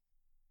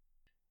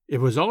 It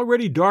was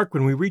already dark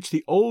when we reached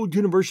the old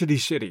University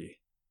City.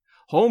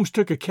 Holmes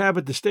took a cab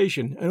at the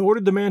station and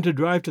ordered the man to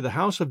drive to the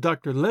house of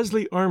Dr.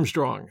 Leslie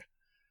Armstrong.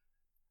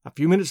 A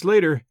few minutes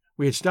later,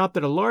 we had stopped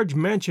at a large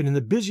mansion in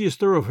the busiest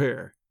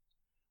thoroughfare.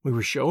 We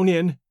were shown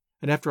in,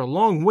 and after a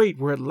long wait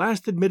were at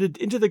last admitted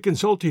into the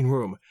consulting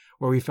room,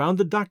 where we found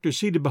the doctor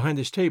seated behind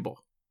his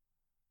table.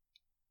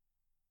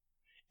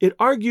 It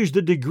argues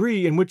the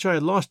degree in which I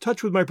had lost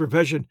touch with my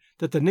profession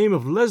that the name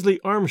of Leslie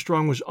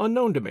Armstrong was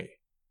unknown to me.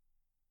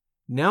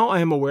 Now I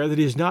am aware that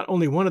he is not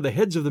only one of the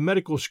heads of the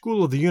medical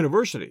school of the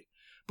university,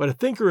 but a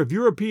thinker of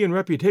European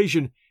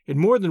reputation in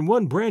more than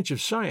one branch of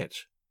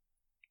science.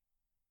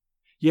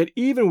 Yet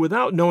even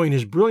without knowing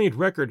his brilliant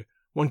record,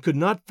 one could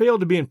not fail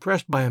to be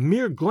impressed by a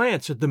mere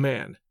glance at the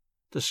man,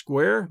 the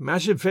square,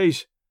 massive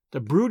face, the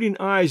brooding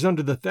eyes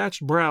under the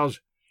thatched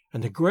brows,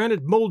 and the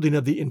granite molding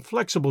of the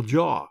inflexible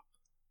jaw.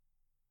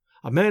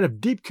 A man of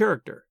deep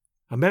character,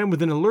 a man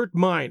with an alert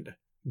mind,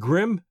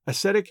 grim,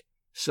 ascetic,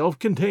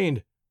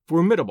 self-contained,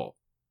 formidable.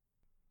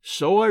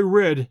 So I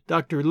read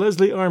Dr.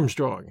 Leslie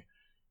Armstrong.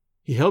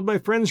 He held my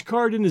friend's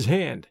card in his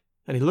hand,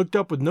 and he looked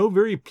up with no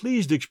very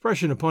pleased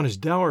expression upon his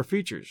dour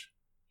features.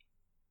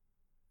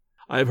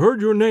 "I have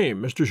heard your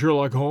name, Mr.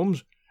 Sherlock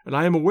Holmes, and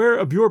I am aware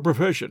of your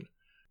profession,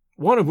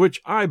 one of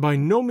which I by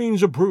no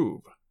means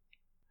approve."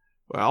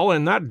 "Well,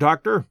 in that,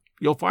 Doctor,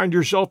 you'll find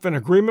yourself in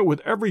agreement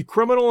with every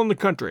criminal in the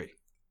country,"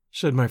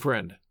 said my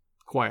friend,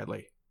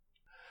 quietly.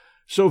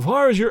 "So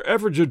far as your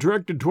efforts are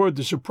directed toward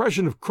the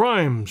suppression of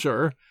crime,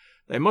 sir,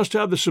 they must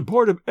have the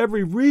support of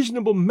every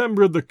reasonable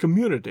member of the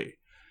community,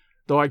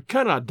 though I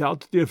cannot doubt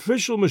that the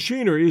official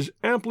machinery is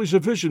amply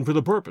sufficient for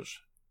the purpose.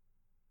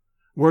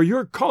 Where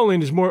your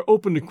calling is more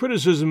open to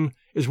criticism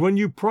is when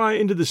you pry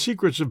into the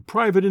secrets of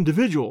private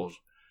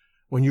individuals,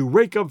 when you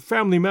rake up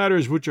family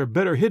matters which are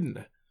better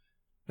hidden,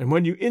 and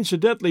when you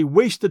incidentally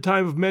waste the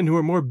time of men who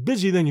are more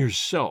busy than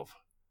yourself.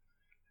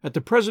 At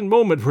the present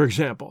moment, for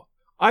example,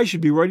 I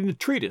should be writing a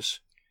treatise,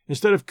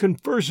 instead of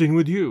conversing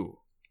with you."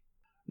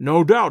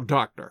 "No doubt,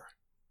 Doctor.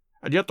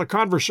 And yet the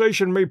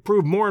conversation may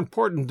prove more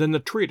important than the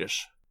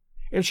treatise.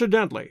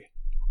 Incidentally,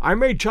 I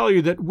may tell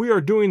you that we are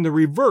doing the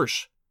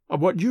reverse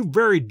of what you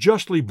very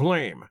justly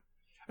blame,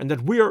 and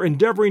that we are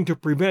endeavoring to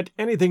prevent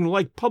anything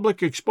like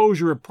public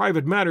exposure of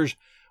private matters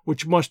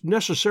which must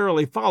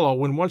necessarily follow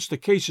when once the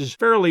case is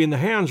fairly in the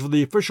hands of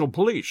the official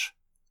police.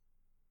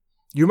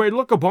 You may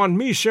look upon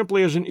me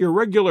simply as an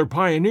irregular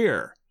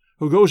pioneer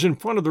who goes in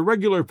front of the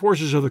regular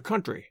forces of the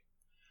country.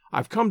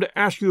 I've come to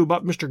ask you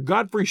about Mr.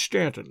 Godfrey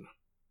Stanton."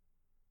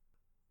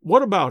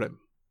 "What about him?"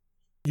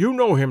 "You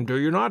know him, do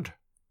you not?"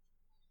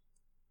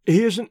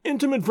 "He is an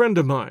intimate friend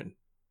of mine."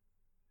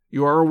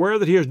 "You are aware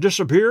that he has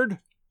disappeared?"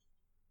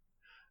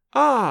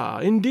 "Ah,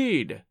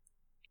 indeed."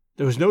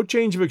 There was no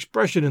change of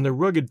expression in the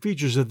rugged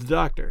features of the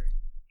doctor.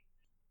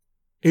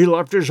 "He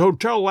left his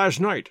hotel last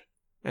night,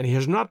 and he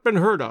has not been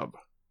heard of."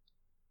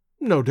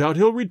 "No doubt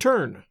he'll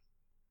return."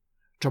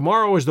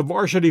 "Tomorrow is the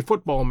varsity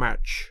football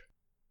match."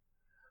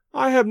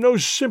 "I have no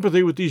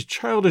sympathy with these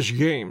childish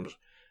games.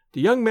 The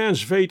young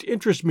man's fate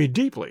interests me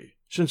deeply,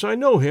 since I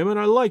know him and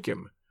I like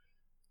him.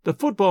 The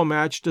football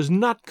match does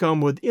not come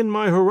within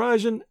my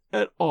horizon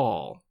at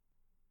all."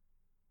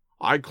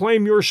 "I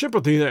claim your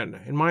sympathy, then,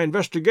 in my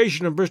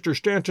investigation of Mr.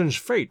 Stanton's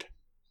fate.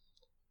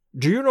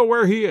 Do you know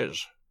where he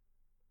is?"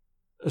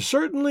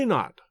 "Certainly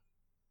not."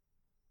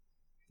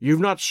 "You've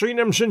not seen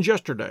him since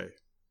yesterday?"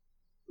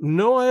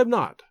 "No, I have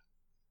not."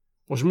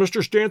 "Was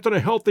Mr. Stanton a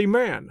healthy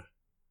man?"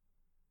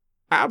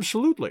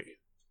 "Absolutely."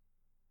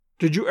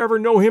 "Did you ever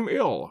know him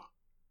ill?"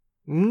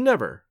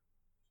 "Never."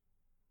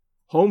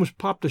 Holmes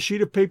popped a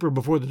sheet of paper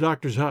before the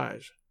doctor's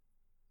eyes.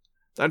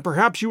 "Then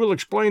perhaps you will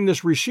explain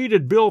this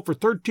receipted bill for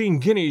 13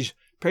 guineas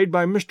paid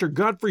by Mr.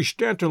 Godfrey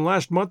Stanton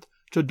last month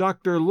to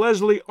Dr.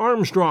 Leslie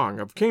Armstrong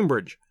of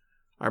Cambridge,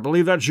 I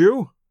believe that's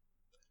you?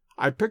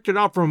 I picked it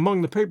out from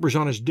among the papers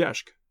on his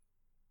desk."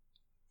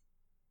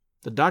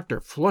 The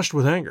doctor flushed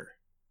with anger.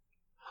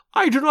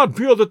 "I do not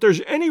feel that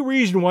there's any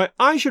reason why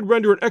I should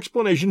render an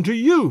explanation to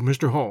you,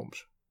 Mr.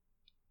 Holmes."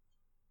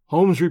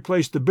 Holmes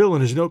replaced the bill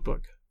in his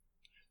notebook.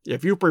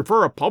 "If you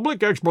prefer a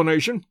public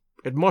explanation,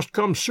 it must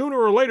come sooner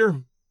or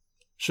later,"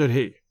 said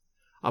he.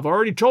 "I've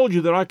already told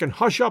you that I can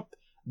hush up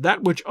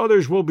that which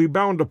others will be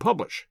bound to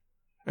publish,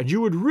 and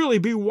you would really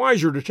be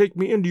wiser to take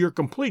me into your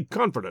complete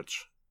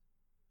confidence."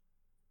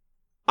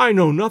 "I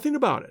know nothing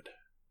about it."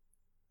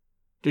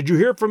 "Did you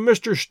hear from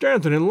Mr.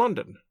 Stanton in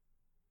London?"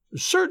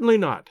 "Certainly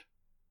not."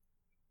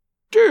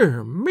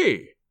 "Dear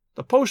me!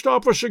 The post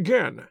office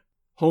again!"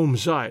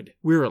 Holmes sighed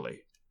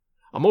wearily.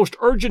 "A most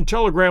urgent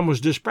telegram was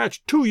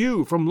dispatched to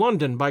you from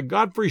London by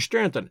Godfrey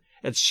Stanton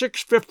at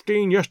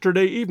 6:15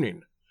 yesterday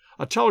evening,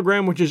 a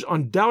telegram which is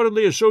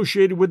undoubtedly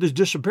associated with his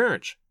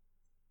disappearance.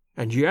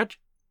 And yet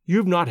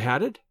you've not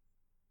had it?"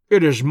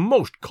 "It is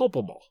most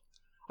culpable.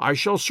 I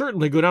shall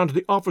certainly go down to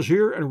the office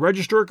here and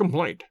register a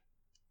complaint."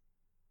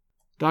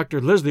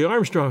 Dr. Leslie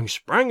Armstrong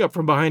sprang up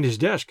from behind his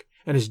desk,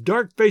 and his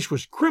dark face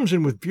was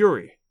crimson with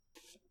fury.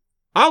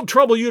 "I'll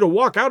trouble you to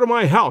walk out of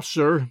my house,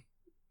 sir,"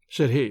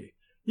 said he.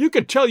 "You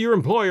can tell your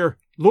employer,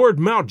 Lord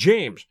Mount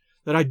James,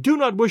 that I do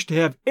not wish to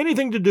have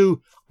anything to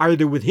do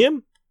either with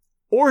him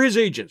or his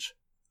agents.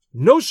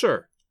 No,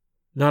 sir,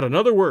 not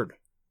another word."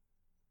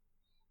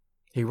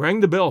 He rang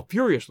the bell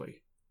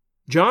furiously.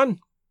 "John,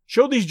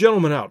 show these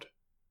gentlemen out."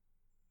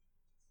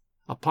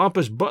 A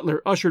pompous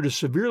butler ushered us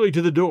severely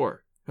to the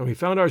door, and we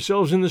found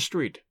ourselves in the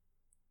street.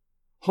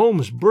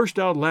 Holmes burst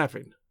out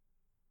laughing.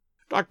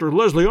 "Dr.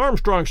 Leslie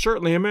Armstrong is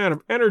certainly a man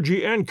of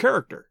energy and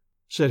character,"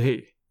 said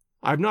he.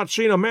 "I have not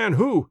seen a man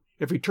who,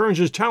 if he turns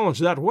his talents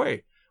that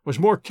way, was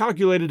more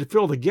calculated to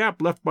fill the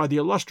gap left by the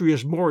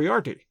illustrious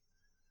Moriarty.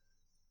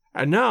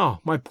 And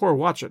now, my poor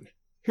Watson,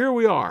 here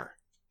we are,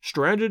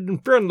 stranded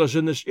and friendless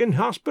in this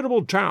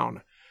inhospitable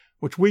town,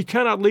 which we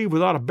cannot leave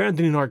without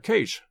abandoning our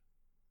case.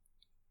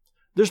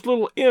 This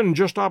little inn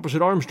just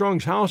opposite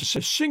Armstrong's house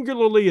is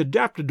singularly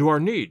adapted to our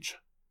needs.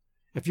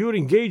 If you would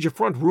engage a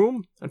front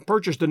room and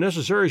purchase the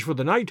necessaries for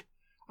the night,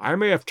 I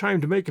may have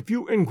time to make a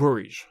few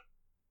inquiries."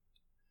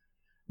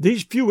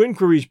 These few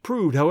inquiries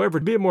proved, however,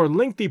 to be a more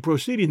lengthy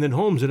proceeding than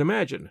Holmes had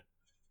imagined,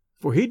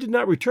 for he did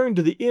not return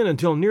to the inn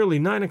until nearly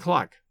 9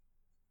 o'clock.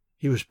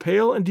 He was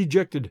pale and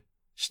dejected,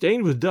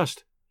 stained with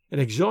dust, and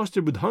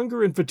exhausted with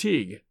hunger and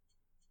fatigue.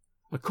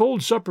 A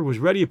cold supper was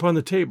ready upon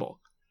the table,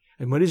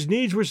 and when his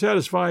needs were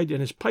satisfied and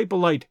his pipe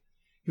alight,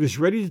 he was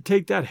ready to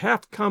take that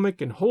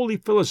half-comic and wholly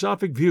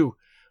philosophic view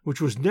which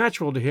was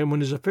natural to him when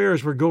his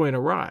affairs were going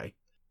awry.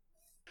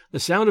 The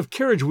sound of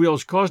carriage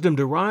wheels caused him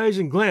to rise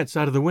and glance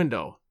out of the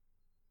window.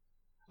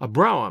 A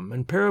brougham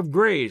and pair of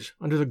greys,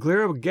 under the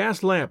glare of a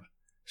gas lamp,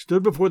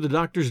 stood before the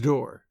doctor's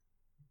door.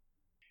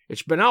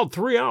 "It's been out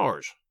 3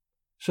 hours,"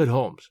 said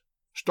Holmes.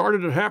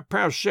 "Started at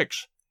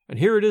 6:30, and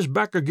here it is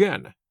back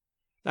again.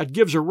 That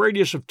gives a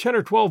radius of 10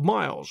 or 12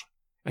 miles,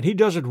 and he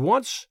does it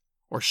once,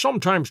 or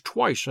sometimes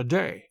twice a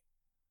day."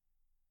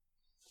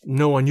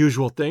 "No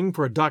unusual thing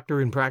for a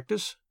doctor in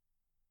practice."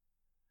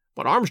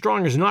 "But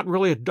Armstrong is not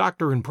really a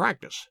doctor in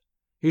practice.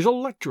 He's a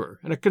lecturer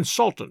and a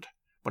consultant,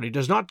 but he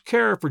does not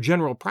care for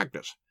general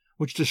practice,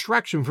 which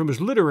distracts him from his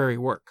literary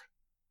work.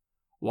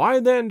 Why,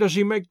 then, does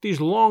he make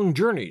these long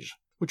journeys,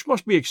 which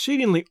must be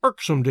exceedingly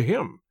irksome to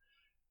him?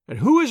 And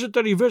who is it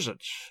that he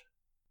visits?"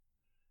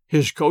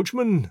 "His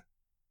coachman."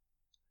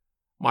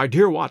 "My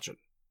dear Watson,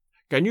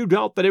 can you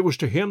doubt that it was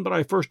to him that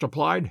I first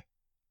applied?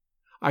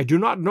 I do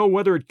not know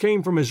whether it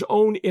came from his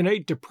own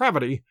innate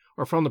depravity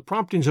or from the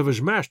promptings of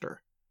his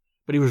master,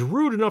 but he was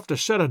rude enough to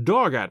set a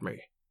dog at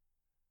me.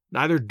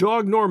 Neither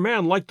dog nor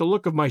man liked the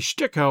look of my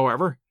stick,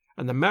 however,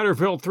 and the matter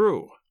fell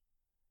through.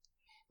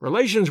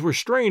 Relations were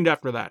strained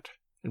after that,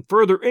 and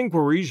further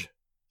inquiries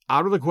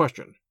out of the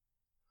question.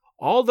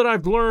 All that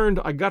I've learned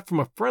I got from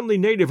a friendly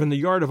native in the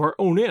yard of our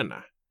own inn.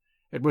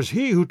 It was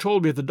he who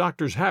told me of the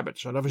doctor's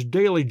habits and of his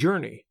daily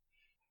journey.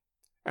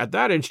 At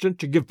that instant,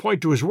 to give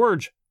point to his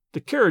words,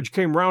 the carriage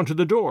came round to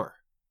the door."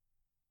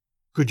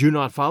 "Could you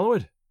not follow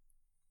it?"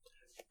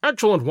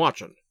 "Excellent,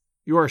 Watson.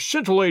 You are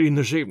scintillating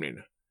this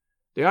evening.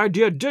 The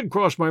idea did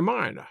cross my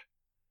mind.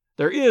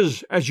 There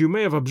is, as you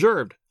may have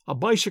observed, a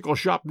bicycle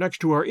shop next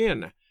to our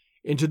inn.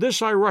 Into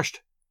this I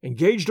rushed,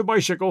 engaged a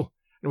bicycle,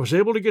 and was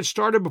able to get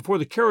started before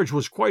the carriage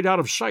was quite out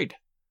of sight.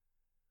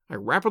 I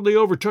rapidly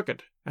overtook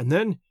it, and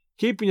then,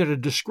 keeping at a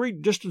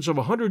discreet distance of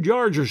 100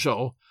 yards or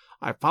so,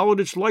 I followed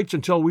its lights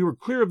until we were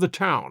clear of the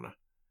town.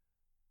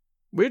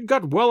 We had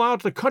got well out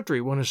of the country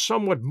when a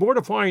somewhat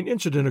mortifying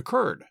incident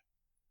occurred.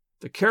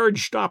 The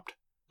carriage stopped,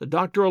 the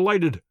doctor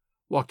alighted,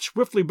 walked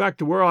swiftly back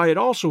to where I had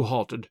also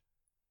halted,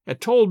 and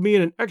told me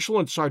in an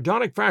excellent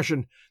sardonic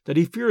fashion that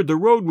he feared the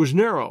road was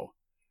narrow,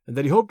 and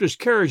that he hoped his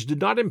carriage did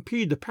not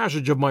impede the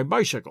passage of my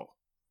bicycle.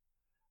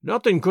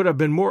 Nothing could have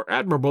been more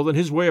admirable than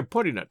his way of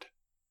putting it.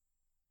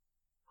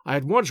 I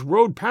at once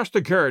rode past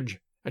the carriage,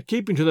 and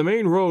keeping to the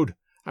main road,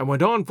 I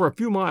went on for a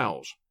few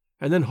miles,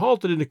 and then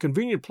halted in a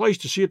convenient place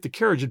to see if the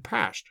carriage had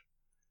passed.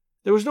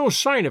 There was no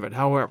sign of it,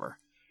 however,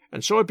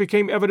 and so it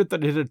became evident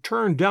that it had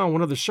turned down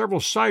one of the several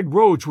side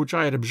roads which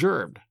I had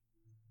observed.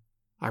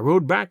 I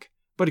rode back,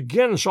 but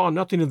again saw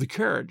nothing of the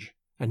carriage,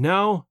 and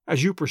now,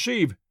 as you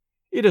perceive,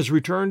 it has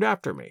returned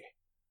after me.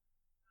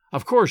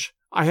 Of course,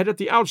 I had at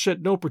the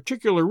outset no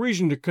particular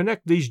reason to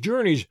connect these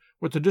journeys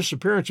with the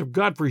disappearance of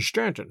Godfrey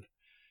Stanton,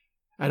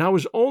 and I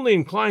was only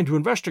inclined to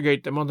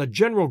investigate them on the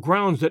general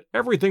grounds that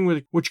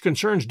everything which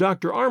concerns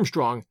Dr.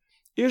 Armstrong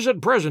is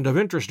at present of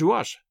interest to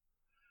us.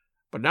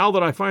 But now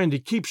that I find he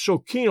keeps so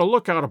keen a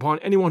lookout upon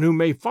anyone who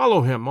may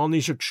follow him on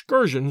these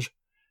excursions,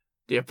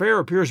 the affair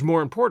appears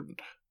more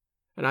important,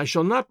 and I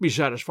shall not be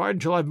satisfied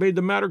until I've made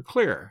the matter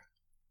clear.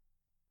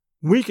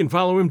 We can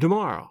follow him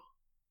tomorrow.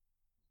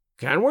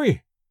 Can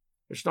we?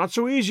 It's not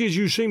so easy as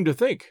you seem to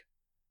think.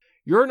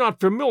 You're not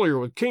familiar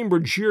with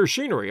Cambridgeshire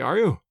scenery, are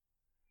you?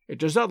 It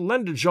does not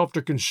lend itself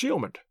to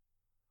concealment.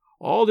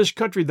 All this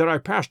country that I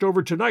passed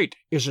over tonight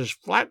is as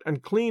flat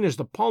and clean as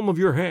the palm of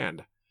your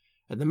hand,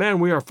 and the man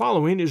we are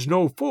following is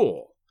no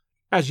fool,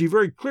 as he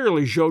very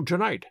clearly showed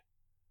tonight.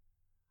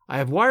 I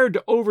have wired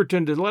to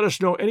Overton to let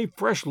us know any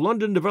fresh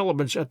London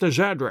developments at this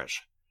address,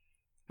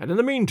 and in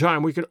the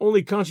meantime we can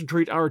only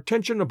concentrate our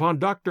attention upon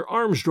Dr.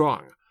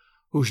 Armstrong,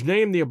 whose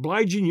name the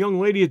obliging young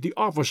lady at the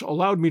office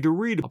allowed me to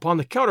read upon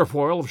the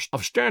counterfoil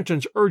of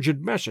Stanton's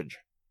urgent message.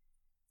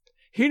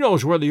 He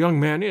knows where the young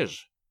man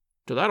is,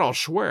 to that I'll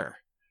swear,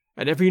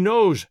 and if he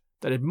knows,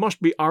 that it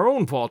must be our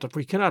own fault if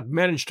we cannot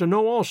manage to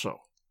know also.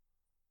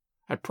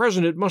 At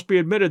present it must be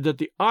admitted that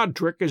the odd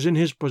trick is in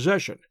his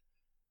possession,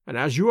 and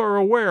as you are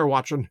aware,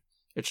 Watson,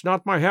 it's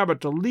not my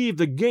habit to leave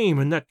the game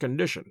in that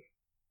condition.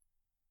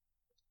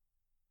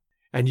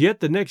 And yet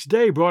the next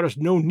day brought us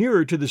no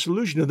nearer to the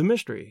solution of the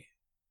mystery.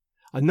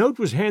 A note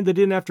was handed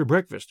in after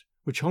breakfast,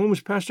 which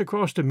Holmes passed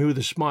across to me with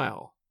a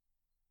smile.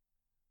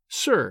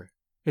 "Sir,"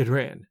 it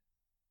ran,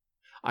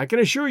 "I can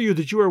assure you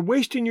that you are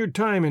wasting your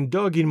time in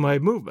dogging my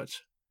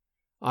movements.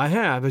 I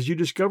have, as you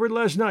discovered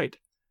last night,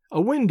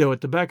 a window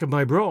at the back of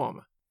my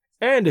brougham,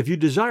 and if you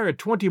desire a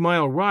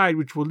 20-mile ride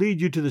which will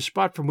lead you to the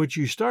spot from which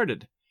you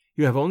started,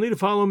 you have only to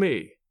follow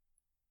me.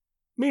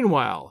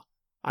 Meanwhile,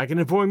 I can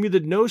inform you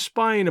that no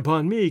spying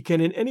upon me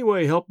can in any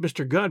way help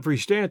Mr. Godfrey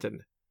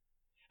Stanton,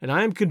 and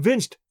I am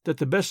convinced that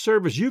the best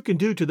service you can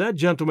do to that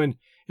gentleman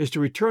is to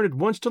return at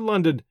once to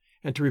London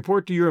and to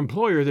report to your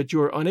employer that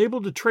you are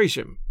unable to trace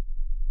him.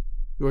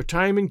 Your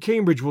time in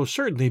Cambridge will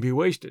certainly be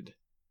wasted.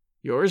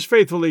 Yours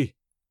faithfully,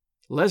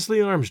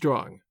 Leslie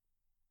Armstrong."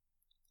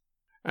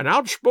 "An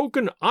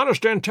outspoken,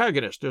 honest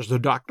antagonist is the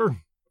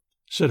doctor,"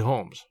 said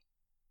Holmes.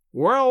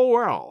 "Well,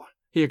 well,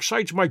 he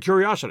excites my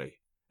curiosity,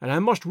 and I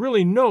must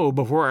really know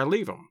before I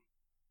leave him."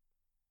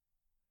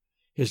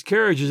 "His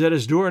carriage is at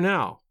his door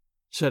now,"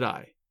 said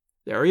I.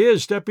 "There he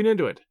is, stepping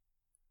into it.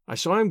 I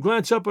saw him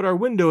glance up at our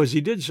window as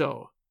he did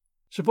so.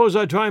 Suppose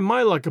I try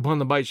my luck upon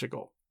the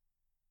bicycle?"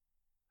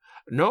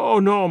 "No,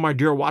 no, my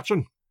dear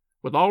Watson.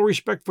 With all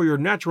respect for your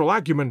natural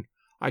acumen,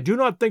 I do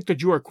not think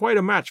that you are quite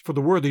a match for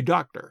the worthy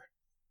doctor.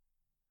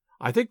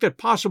 I think that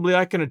possibly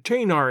I can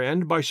attain our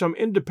end by some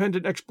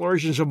independent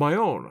explorations of my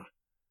own.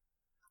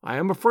 I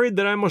am afraid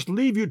that I must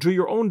leave you to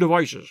your own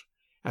devices,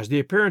 as the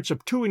appearance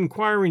of two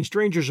inquiring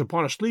strangers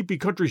upon a sleepy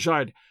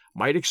countryside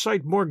might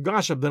excite more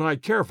gossip than I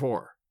care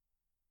for.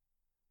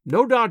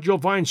 No doubt you'll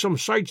find some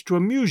sights to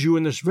amuse you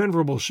in this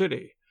venerable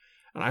city,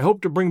 and I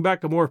hope to bring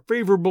back a more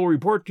favorable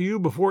report to you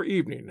before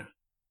evening."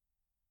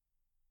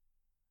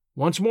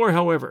 Once more,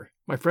 however,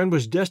 my friend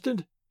was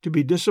destined to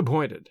be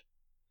disappointed.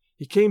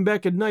 He came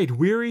back at night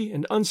weary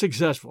and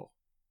unsuccessful.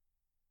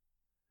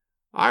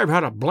 "I've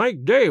had a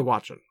blank day,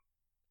 Watson.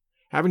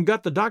 Having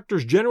got the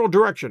doctor's general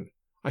direction,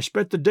 I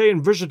spent the day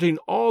in visiting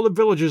all the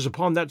villages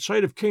upon that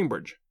side of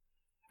Cambridge,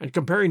 and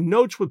comparing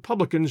notes with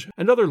publicans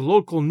and other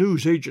local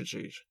news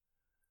agencies.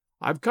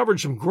 I've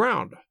covered some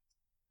ground.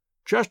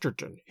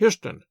 Chesterton,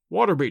 Histon,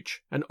 Waterbeach,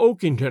 and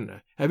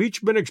Oakington have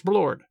each been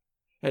explored,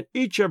 and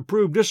each have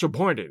proved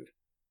disappointing.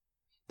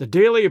 The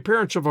daily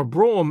appearance of a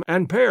brougham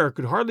and pair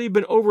could hardly have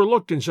been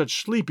overlooked in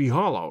such sleepy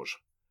hollows.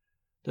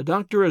 The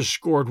doctor has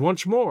scored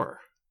once more.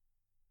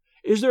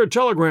 Is there a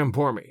telegram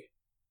for me?"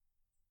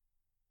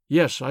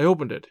 "Yes, I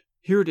opened it.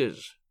 Here it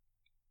is.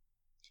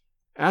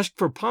 Ask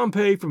for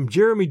Pompey from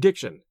Jeremy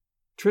Dixon,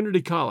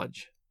 Trinity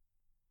College.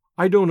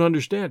 I don't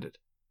understand it."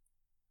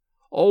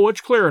 "Oh,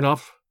 it's clear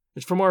enough.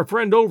 It's from our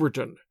friend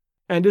Overton,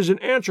 and is an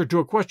answer to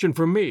a question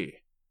from me.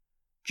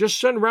 Just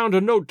send round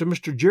a note to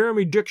Mr.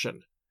 Jeremy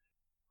Dixon.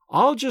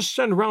 I'll just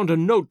send round a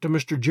note to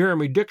Mr.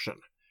 Jeremy Dixon,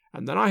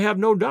 and then I have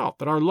no doubt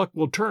that our luck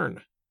will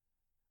turn.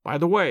 By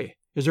the way,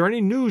 is there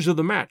any news of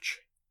the match?"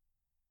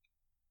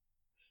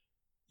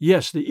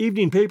 "Yes, the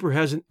evening paper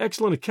has an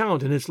excellent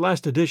account in its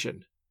last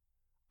edition.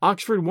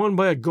 Oxford won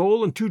by a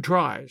goal and 2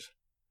 tries.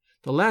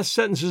 The last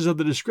sentences of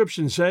the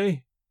description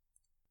say,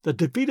 'The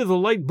defeat of the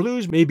Light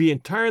Blues may be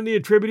entirely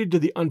attributed to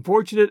the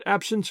unfortunate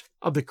absence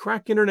of the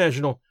crack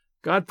international,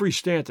 Godfrey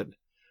Stanton,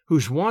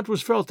 whose want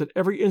was felt at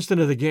every instant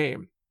of the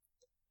game.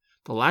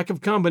 The lack of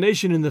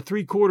combination in the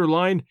 3-quarter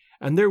line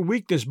and their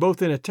weakness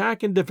both in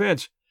attack and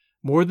defense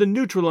more than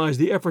neutralized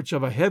the efforts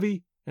of a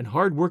heavy, and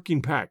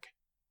hard-working pack.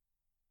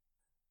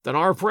 "Then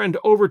our friend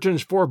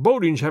Overton's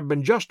forebodings have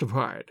been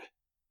justified,"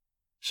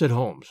 said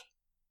Holmes.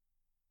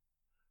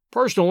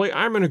 "Personally,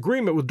 I'm in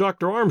agreement with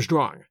Dr.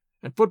 Armstrong,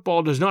 and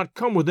football does not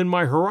come within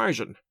my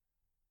horizon.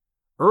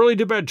 Early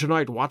to bed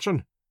tonight,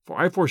 Watson, for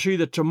I foresee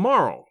that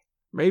tomorrow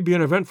may be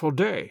an eventful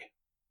day."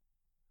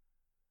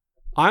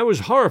 I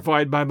was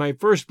horrified by my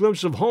first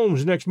glimpse of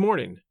Holmes next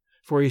morning,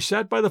 for he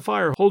sat by the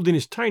fire holding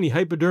his tiny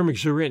hypodermic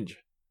syringe.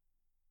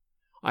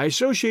 I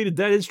associated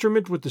that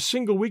instrument with the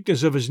single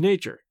weakness of his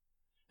nature,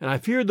 and I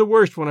feared the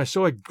worst when I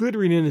saw it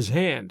glittering in his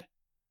hand.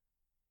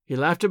 He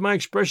laughed at my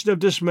expression of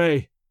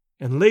dismay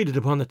and laid it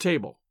upon the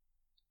table.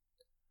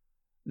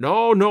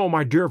 "No, no,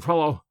 my dear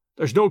fellow,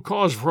 there's no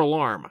cause for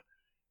alarm.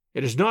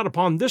 It is not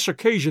upon this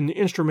occasion the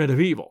instrument of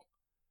evil,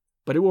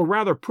 but it will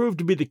rather prove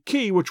to be the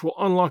key which will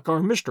unlock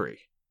our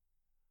mystery.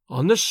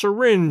 On this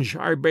syringe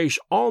I base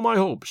all my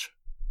hopes.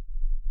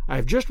 I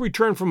have just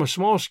returned from a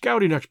small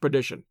scouting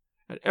expedition,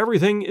 and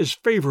everything is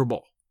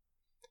favorable.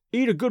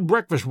 Eat a good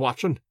breakfast,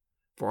 Watson,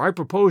 for I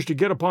propose to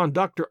get upon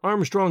Dr.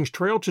 Armstrong's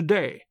trail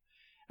today,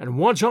 and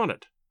once on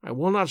it, I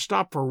will not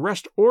stop for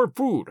rest or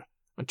food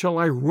until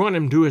I run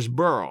him to his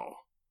burrow."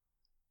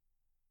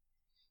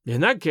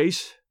 "In that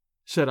case,"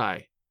 said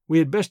I, "we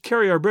had best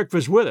carry our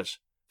breakfast with us,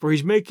 for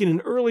he's making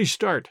an early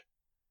start.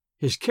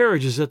 His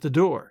carriage is at the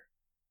door."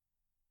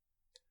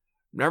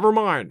 "Never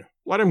mind,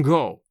 let him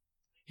go.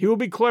 He will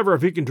be clever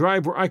if he can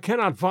drive where I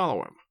cannot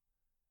follow him.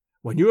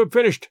 When you have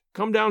finished,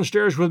 come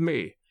downstairs with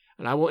me,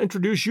 and I will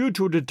introduce you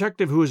to a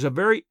detective who is a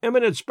very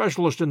eminent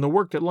specialist in the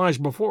work that lies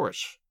before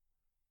us."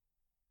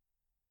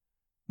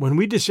 When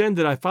we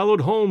descended, I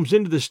followed Holmes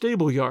into the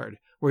stable yard,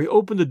 where he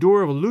opened the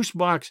door of a loose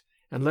box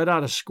and let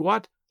out a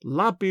squat,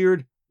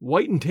 lop-eared,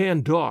 white and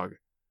tan dog,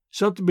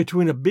 something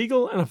between a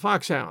beagle and a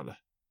foxhound.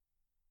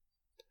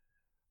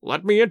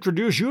 "Let me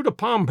introduce you to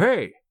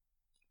Pompey,"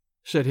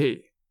 said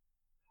he.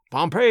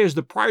 "Pompey is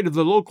the pride of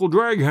the local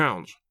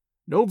drag-hounds.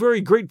 No very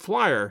great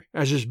flyer,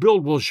 as his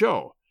build will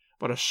show,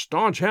 but a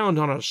staunch hound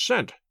on a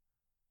scent.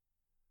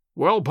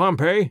 Well,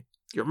 Pompey,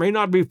 you may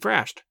not be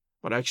fast,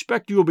 but I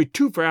expect you will be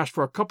too fast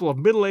for a couple of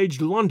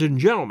middle-aged London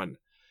gentlemen,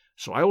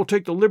 so I will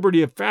take the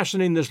liberty of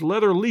fastening this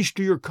leather leash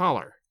to your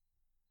collar.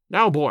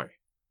 Now, boy,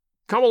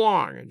 come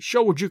along and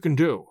show what you can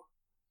do."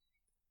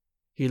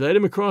 He led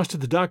him across to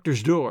the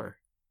doctor's door.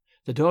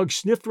 The dog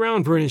sniffed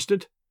round for an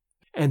instant,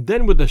 and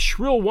then with a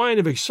shrill whine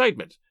of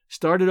excitement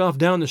started off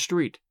down the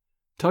street,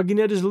 tugging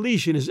at his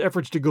leash in his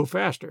efforts to go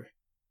faster.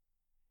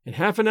 In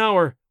half an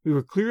hour we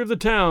were clear of the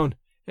town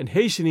and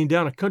hastening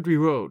down a country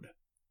road.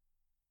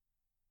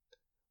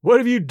 "What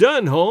have you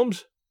done,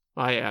 Holmes?"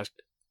 I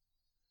asked.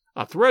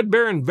 "A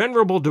threadbare and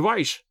venerable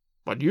device,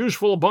 but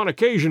useful upon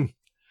occasion.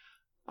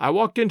 I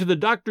walked into the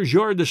doctor's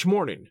yard this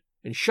morning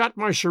and shot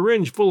my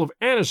syringe full of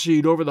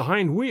aniseed over the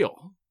hind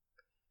wheel.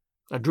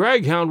 A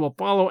draghound will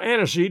follow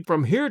aniseed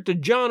from here to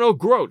John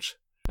O'Groats,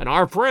 and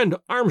our friend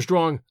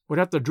Armstrong would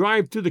have to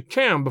drive through the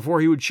cam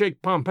before he would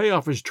shake Pompey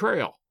off his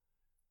trail.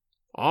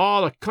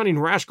 Ah, the cunning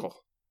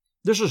rascal!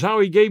 This is how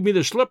he gave me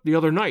the slip the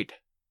other night."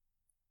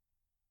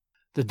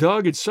 The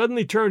dog had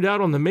suddenly turned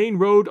out on the main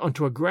road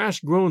onto a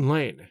grass-grown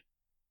lane.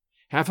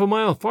 Half a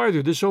mile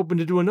farther this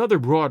opened into another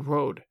broad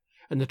road,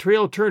 and the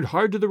trail turned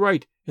hard to the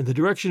right in the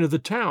direction of the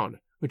town,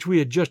 which we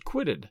had just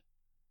quitted.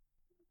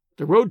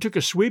 The road took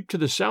a sweep to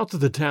the south of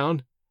the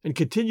town and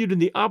continued in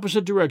the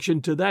opposite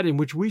direction to that in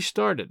which we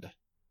started.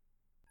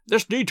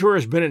 "This detour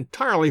has been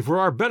entirely for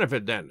our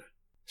benefit, then,"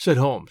 said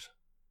Holmes.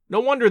 "No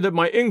wonder that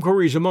my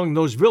inquiries among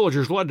those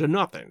villagers led to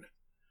nothing.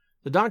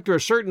 The doctor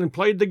has certainly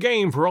played the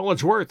game for all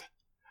it's worth,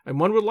 and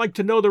one would like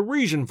to know the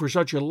reason for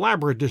such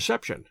elaborate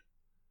deception.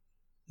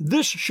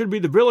 This should be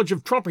the village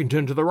of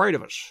Trumpington to the right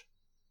of us.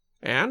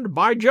 And,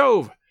 by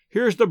Jove,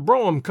 here's the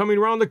brougham coming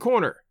round the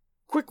corner.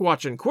 Quick,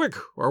 Watson, quick,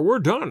 or we're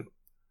done."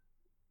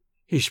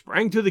 He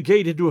sprang through the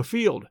gate into a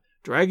field,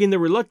 dragging the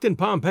reluctant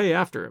Pompey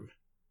after him.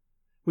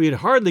 We had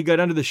hardly got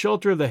under the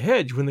shelter of the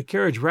hedge when the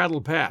carriage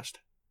rattled past.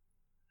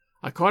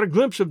 I caught a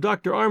glimpse of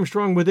Dr.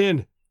 Armstrong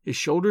within, his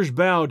shoulders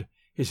bowed,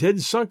 his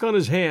head sunk on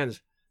his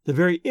hands, the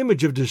very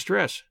image of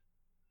distress.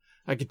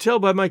 I could tell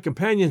by my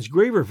companion's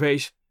graver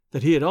face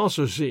that he had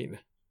also seen.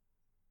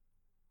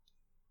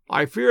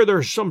 "I fear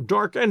there's some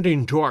dark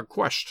ending to our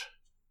quest,"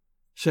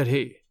 said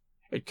he.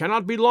 "It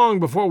cannot be long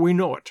before we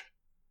know it.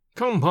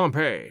 Come,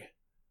 Pompey.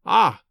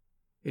 Ah,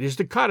 it is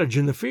the cottage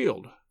in the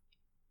field."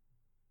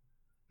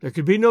 There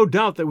could be no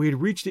doubt that we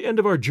had reached the end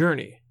of our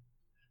journey.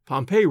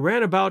 Pompey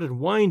ran about and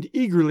whined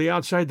eagerly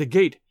outside the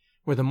gate,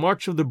 where the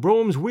marks of the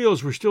brougham's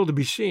wheels were still to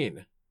be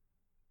seen.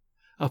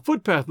 A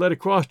footpath led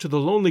across to the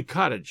lonely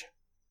cottage.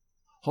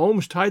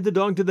 Holmes tied the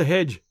dog to the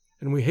hedge,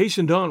 and we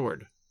hastened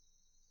onward.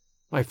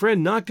 My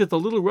friend knocked at the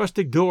little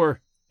rustic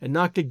door, and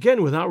knocked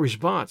again without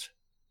response.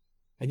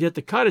 And yet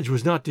the cottage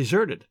was not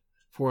deserted,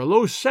 for a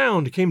low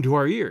sound came to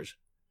our ears,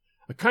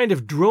 a kind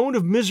of drone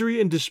of misery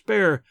and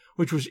despair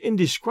which was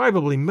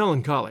indescribably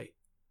melancholy.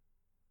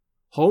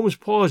 Holmes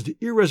paused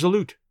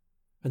irresolute,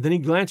 and then he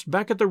glanced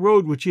back at the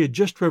road which he had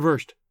just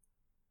traversed.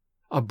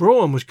 A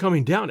brougham was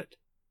coming down it,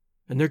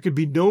 and there could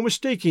be no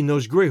mistaking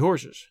those gray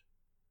horses.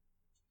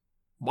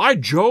 "By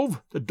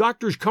Jove, the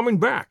doctor's coming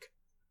back!"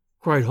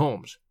 cried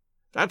Holmes.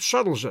 "That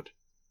settles it.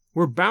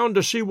 We're bound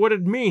to see what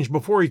it means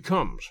before he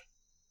comes."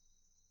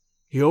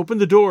 He opened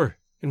the door,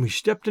 and we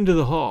stepped into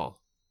the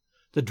hall.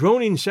 The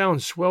droning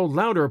sound swelled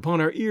louder upon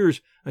our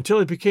ears until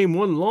it became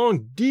one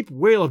long, deep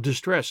wail of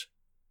distress.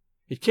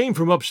 It came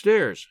from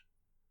upstairs.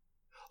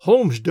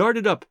 Holmes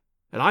darted up,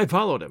 and I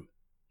followed him.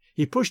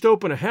 He pushed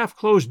open a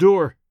half-closed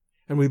door,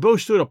 and we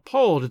both stood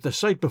appalled at the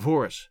sight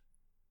before us.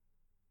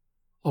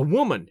 A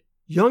woman,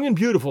 young and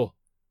beautiful,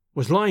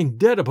 was lying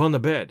dead upon the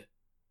bed.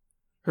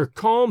 Her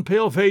calm,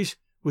 pale face,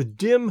 with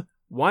dim,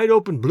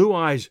 wide-open blue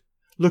eyes,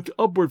 looked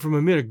upward from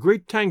amid a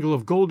great tangle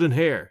of golden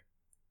hair.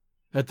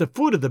 At the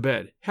foot of the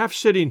bed, half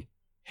sitting,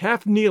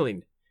 half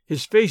kneeling,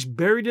 his face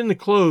buried in the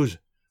clothes,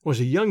 was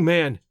a young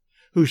man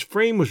whose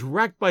frame was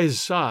racked by his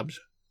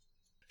sobs.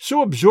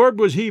 So absorbed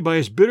was he by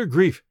his bitter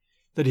grief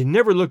that he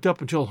never looked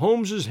up until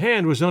Holmes's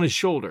hand was on his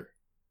shoulder.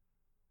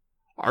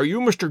 "Are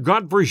you Mr.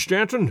 Godfrey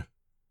Stanton?"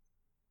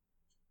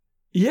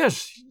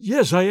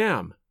 Yes, I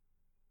am.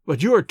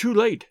 But you are too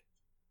late.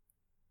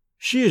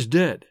 She is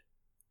dead."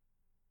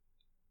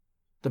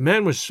 The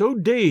man was so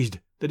dazed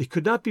that he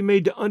could not be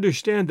made to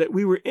understand that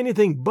we were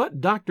anything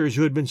but doctors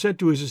who had been sent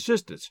to his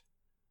assistance.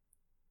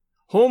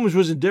 Holmes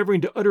was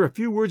endeavoring to utter a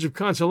few words of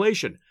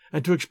consolation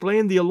and to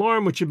explain the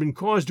alarm which had been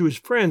caused to his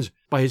friends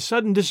by his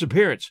sudden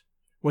disappearance,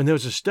 when there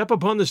was a step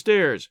upon the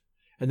stairs,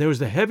 and there was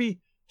the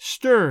heavy,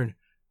 stern,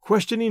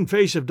 questioning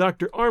face of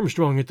Dr.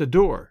 Armstrong at the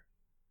door.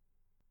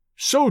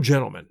 "So,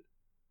 gentlemen,"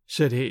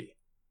 said he,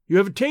 "you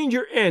have attained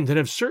your end and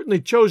have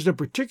certainly chosen a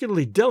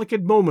particularly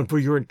delicate moment for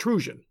your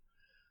intrusion.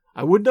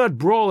 I would not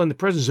brawl in the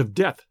presence of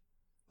death,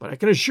 but I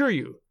can assure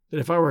you that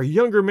if I were a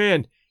younger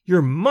man,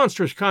 your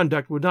monstrous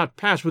conduct would not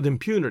pass with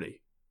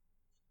impunity."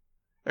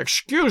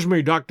 "Excuse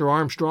me, Dr.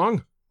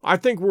 Armstrong, I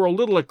think we're a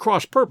little at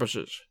cross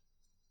purposes,"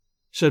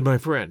 said my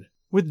friend,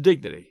 with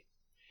dignity.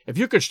 "If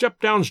you could step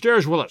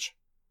downstairs with us,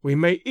 we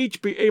may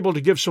each be able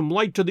to give some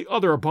light to the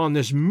other upon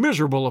this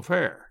miserable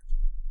affair."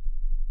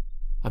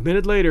 A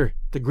minute later,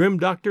 the grim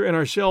doctor and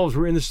ourselves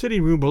were in the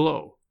sitting room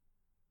below.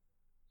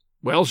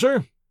 "Well,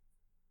 sir,"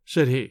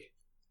 said he,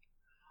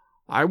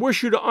 "I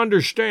wish you to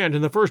understand,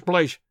 in the first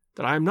place,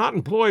 that I am not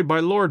employed by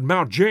Lord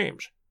Mount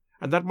James,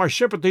 and that my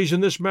sympathies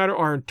in this matter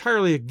are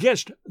entirely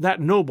against that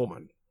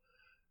nobleman.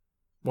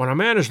 When a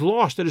man is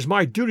lost, it is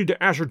my duty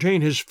to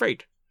ascertain his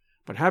fate,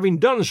 but having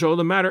done so,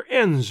 the matter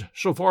ends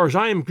so far as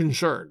I am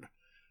concerned,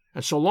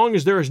 and so long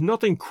as there is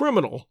nothing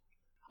criminal,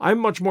 I am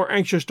much more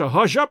anxious to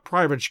hush up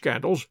private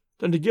scandals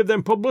than to give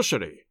them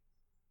publicity.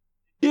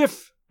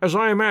 If, as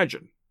I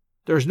imagine,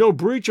 there is no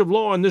breach of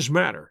law in this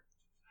matter,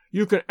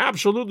 you can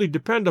absolutely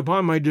depend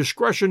upon my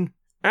discretion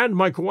and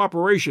my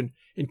cooperation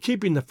in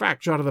keeping the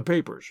facts out of the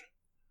papers."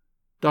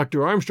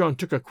 Dr. Armstrong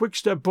took a quick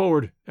step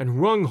forward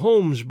and wrung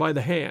Holmes by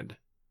the hand.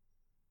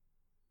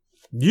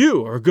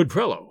 "You are a good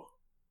fellow,"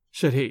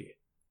 said he.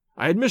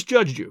 "I had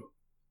misjudged you.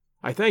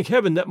 I thank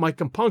heaven that my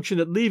compunction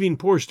at leaving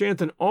poor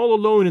Stanton all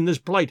alone in this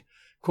plight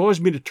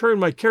caused me to turn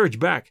my carriage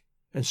back,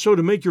 and so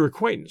to make your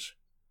acquaintance.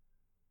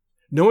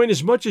 Knowing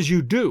as much as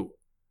you do,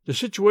 the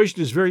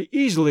situation is very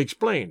easily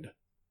explained.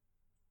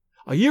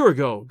 A year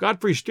ago,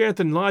 Godfrey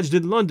Stanton lodged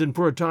in London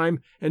for a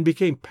time and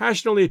became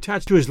passionately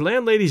attached to his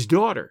landlady's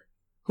daughter,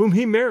 whom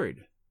he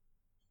married.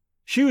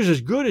 She was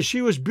as good as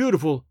she was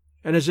beautiful,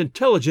 and as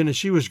intelligent as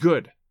she was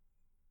good.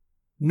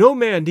 No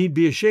man need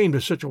be ashamed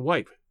of such a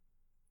wife.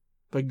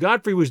 But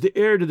Godfrey was the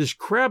heir to this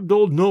crabbed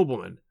old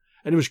nobleman,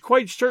 and it was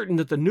quite certain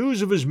that the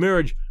news of his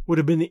marriage would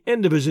have been the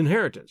end of his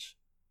inheritance.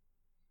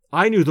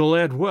 I knew the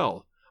lad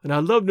well, and I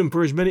loved him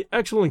for his many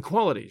excellent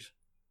qualities.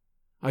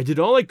 I did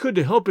all I could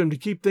to help him to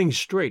keep things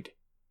straight.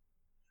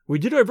 We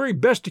did our very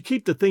best to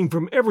keep the thing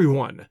from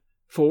everyone,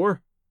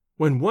 for,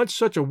 when once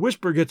such a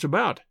whisper gets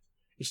about,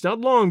 it's not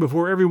long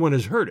before everyone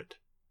has heard it.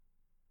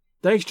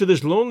 Thanks to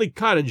this lonely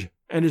cottage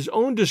and his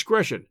own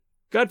discretion,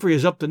 Godfrey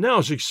has up to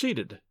now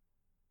succeeded.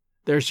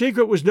 Their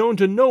secret was known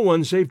to no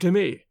one save to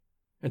me,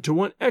 and to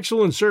one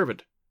excellent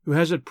servant, who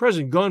has at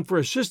present gone for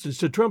assistance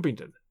to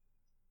Trumpington.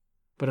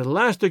 But at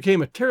last there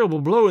came a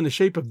terrible blow in the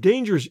shape of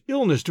dangerous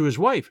illness to his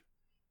wife.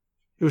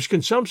 It was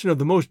consumption of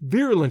the most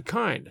virulent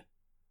kind.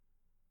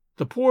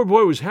 The poor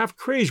boy was half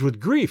crazed with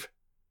grief,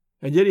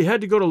 and yet he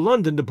had to go to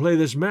London to play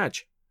this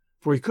match,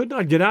 for he could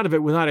not get out of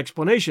it without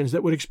explanations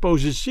that would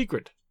expose his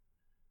secret.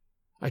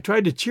 I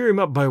tried to cheer him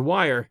up by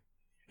wire,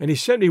 and he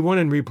sent me one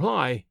in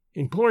reply,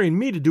 imploring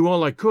me to do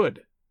all I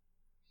could.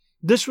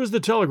 This was the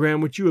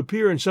telegram which you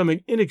appear in some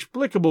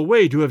inexplicable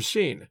way to have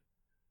seen.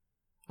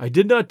 I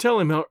did not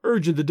tell him how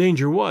urgent the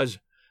danger was,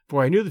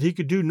 for I knew that he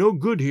could do no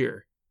good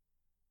here.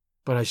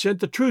 But I sent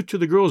the truth to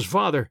the girl's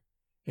father,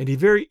 and he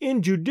very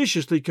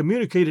injudiciously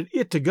communicated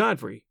it to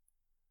Godfrey.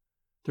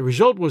 The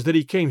result was that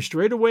he came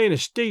straight away in a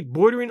state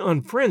bordering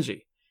on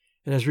frenzy,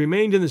 and has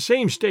remained in the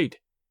same state,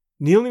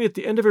 kneeling at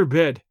the end of her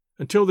bed,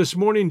 until this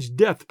morning's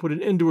death put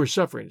an end to her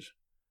sufferings.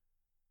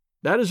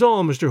 That is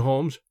all, Mr.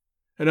 Holmes,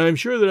 and I am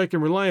sure that I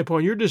can rely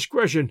upon your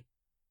discretion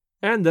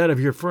and that of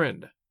your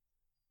friend."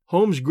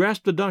 Holmes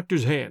grasped the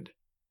doctor's hand.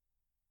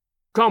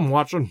 "Come,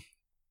 Watson,"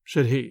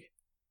 said he,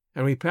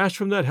 and we passed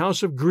from that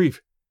house of grief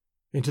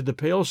into the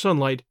pale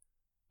sunlight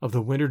of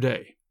the winter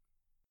day.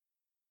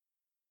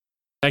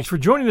 Thanks for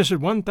joining us at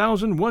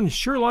 1001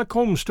 Sherlock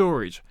Holmes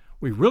Stories.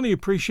 We really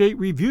appreciate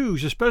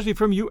reviews, especially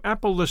from you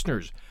Apple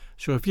listeners.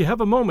 So if you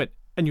have a moment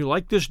and you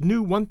like this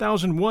new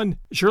 1001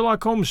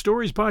 Sherlock Holmes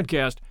Stories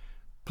podcast,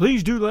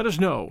 please do let us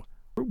know.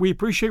 We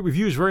appreciate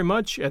reviews very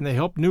much, and they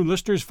help new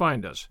listeners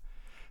find us.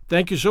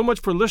 Thank you so much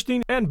for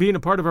listening and being a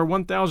part of our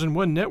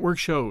 1001 network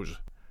shows.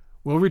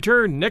 We'll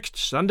return next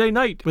Sunday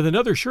night with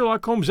another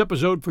Sherlock Holmes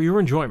episode for your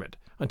enjoyment.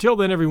 Until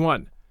then,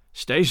 everyone,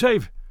 stay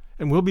safe,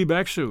 and we'll be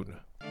back soon.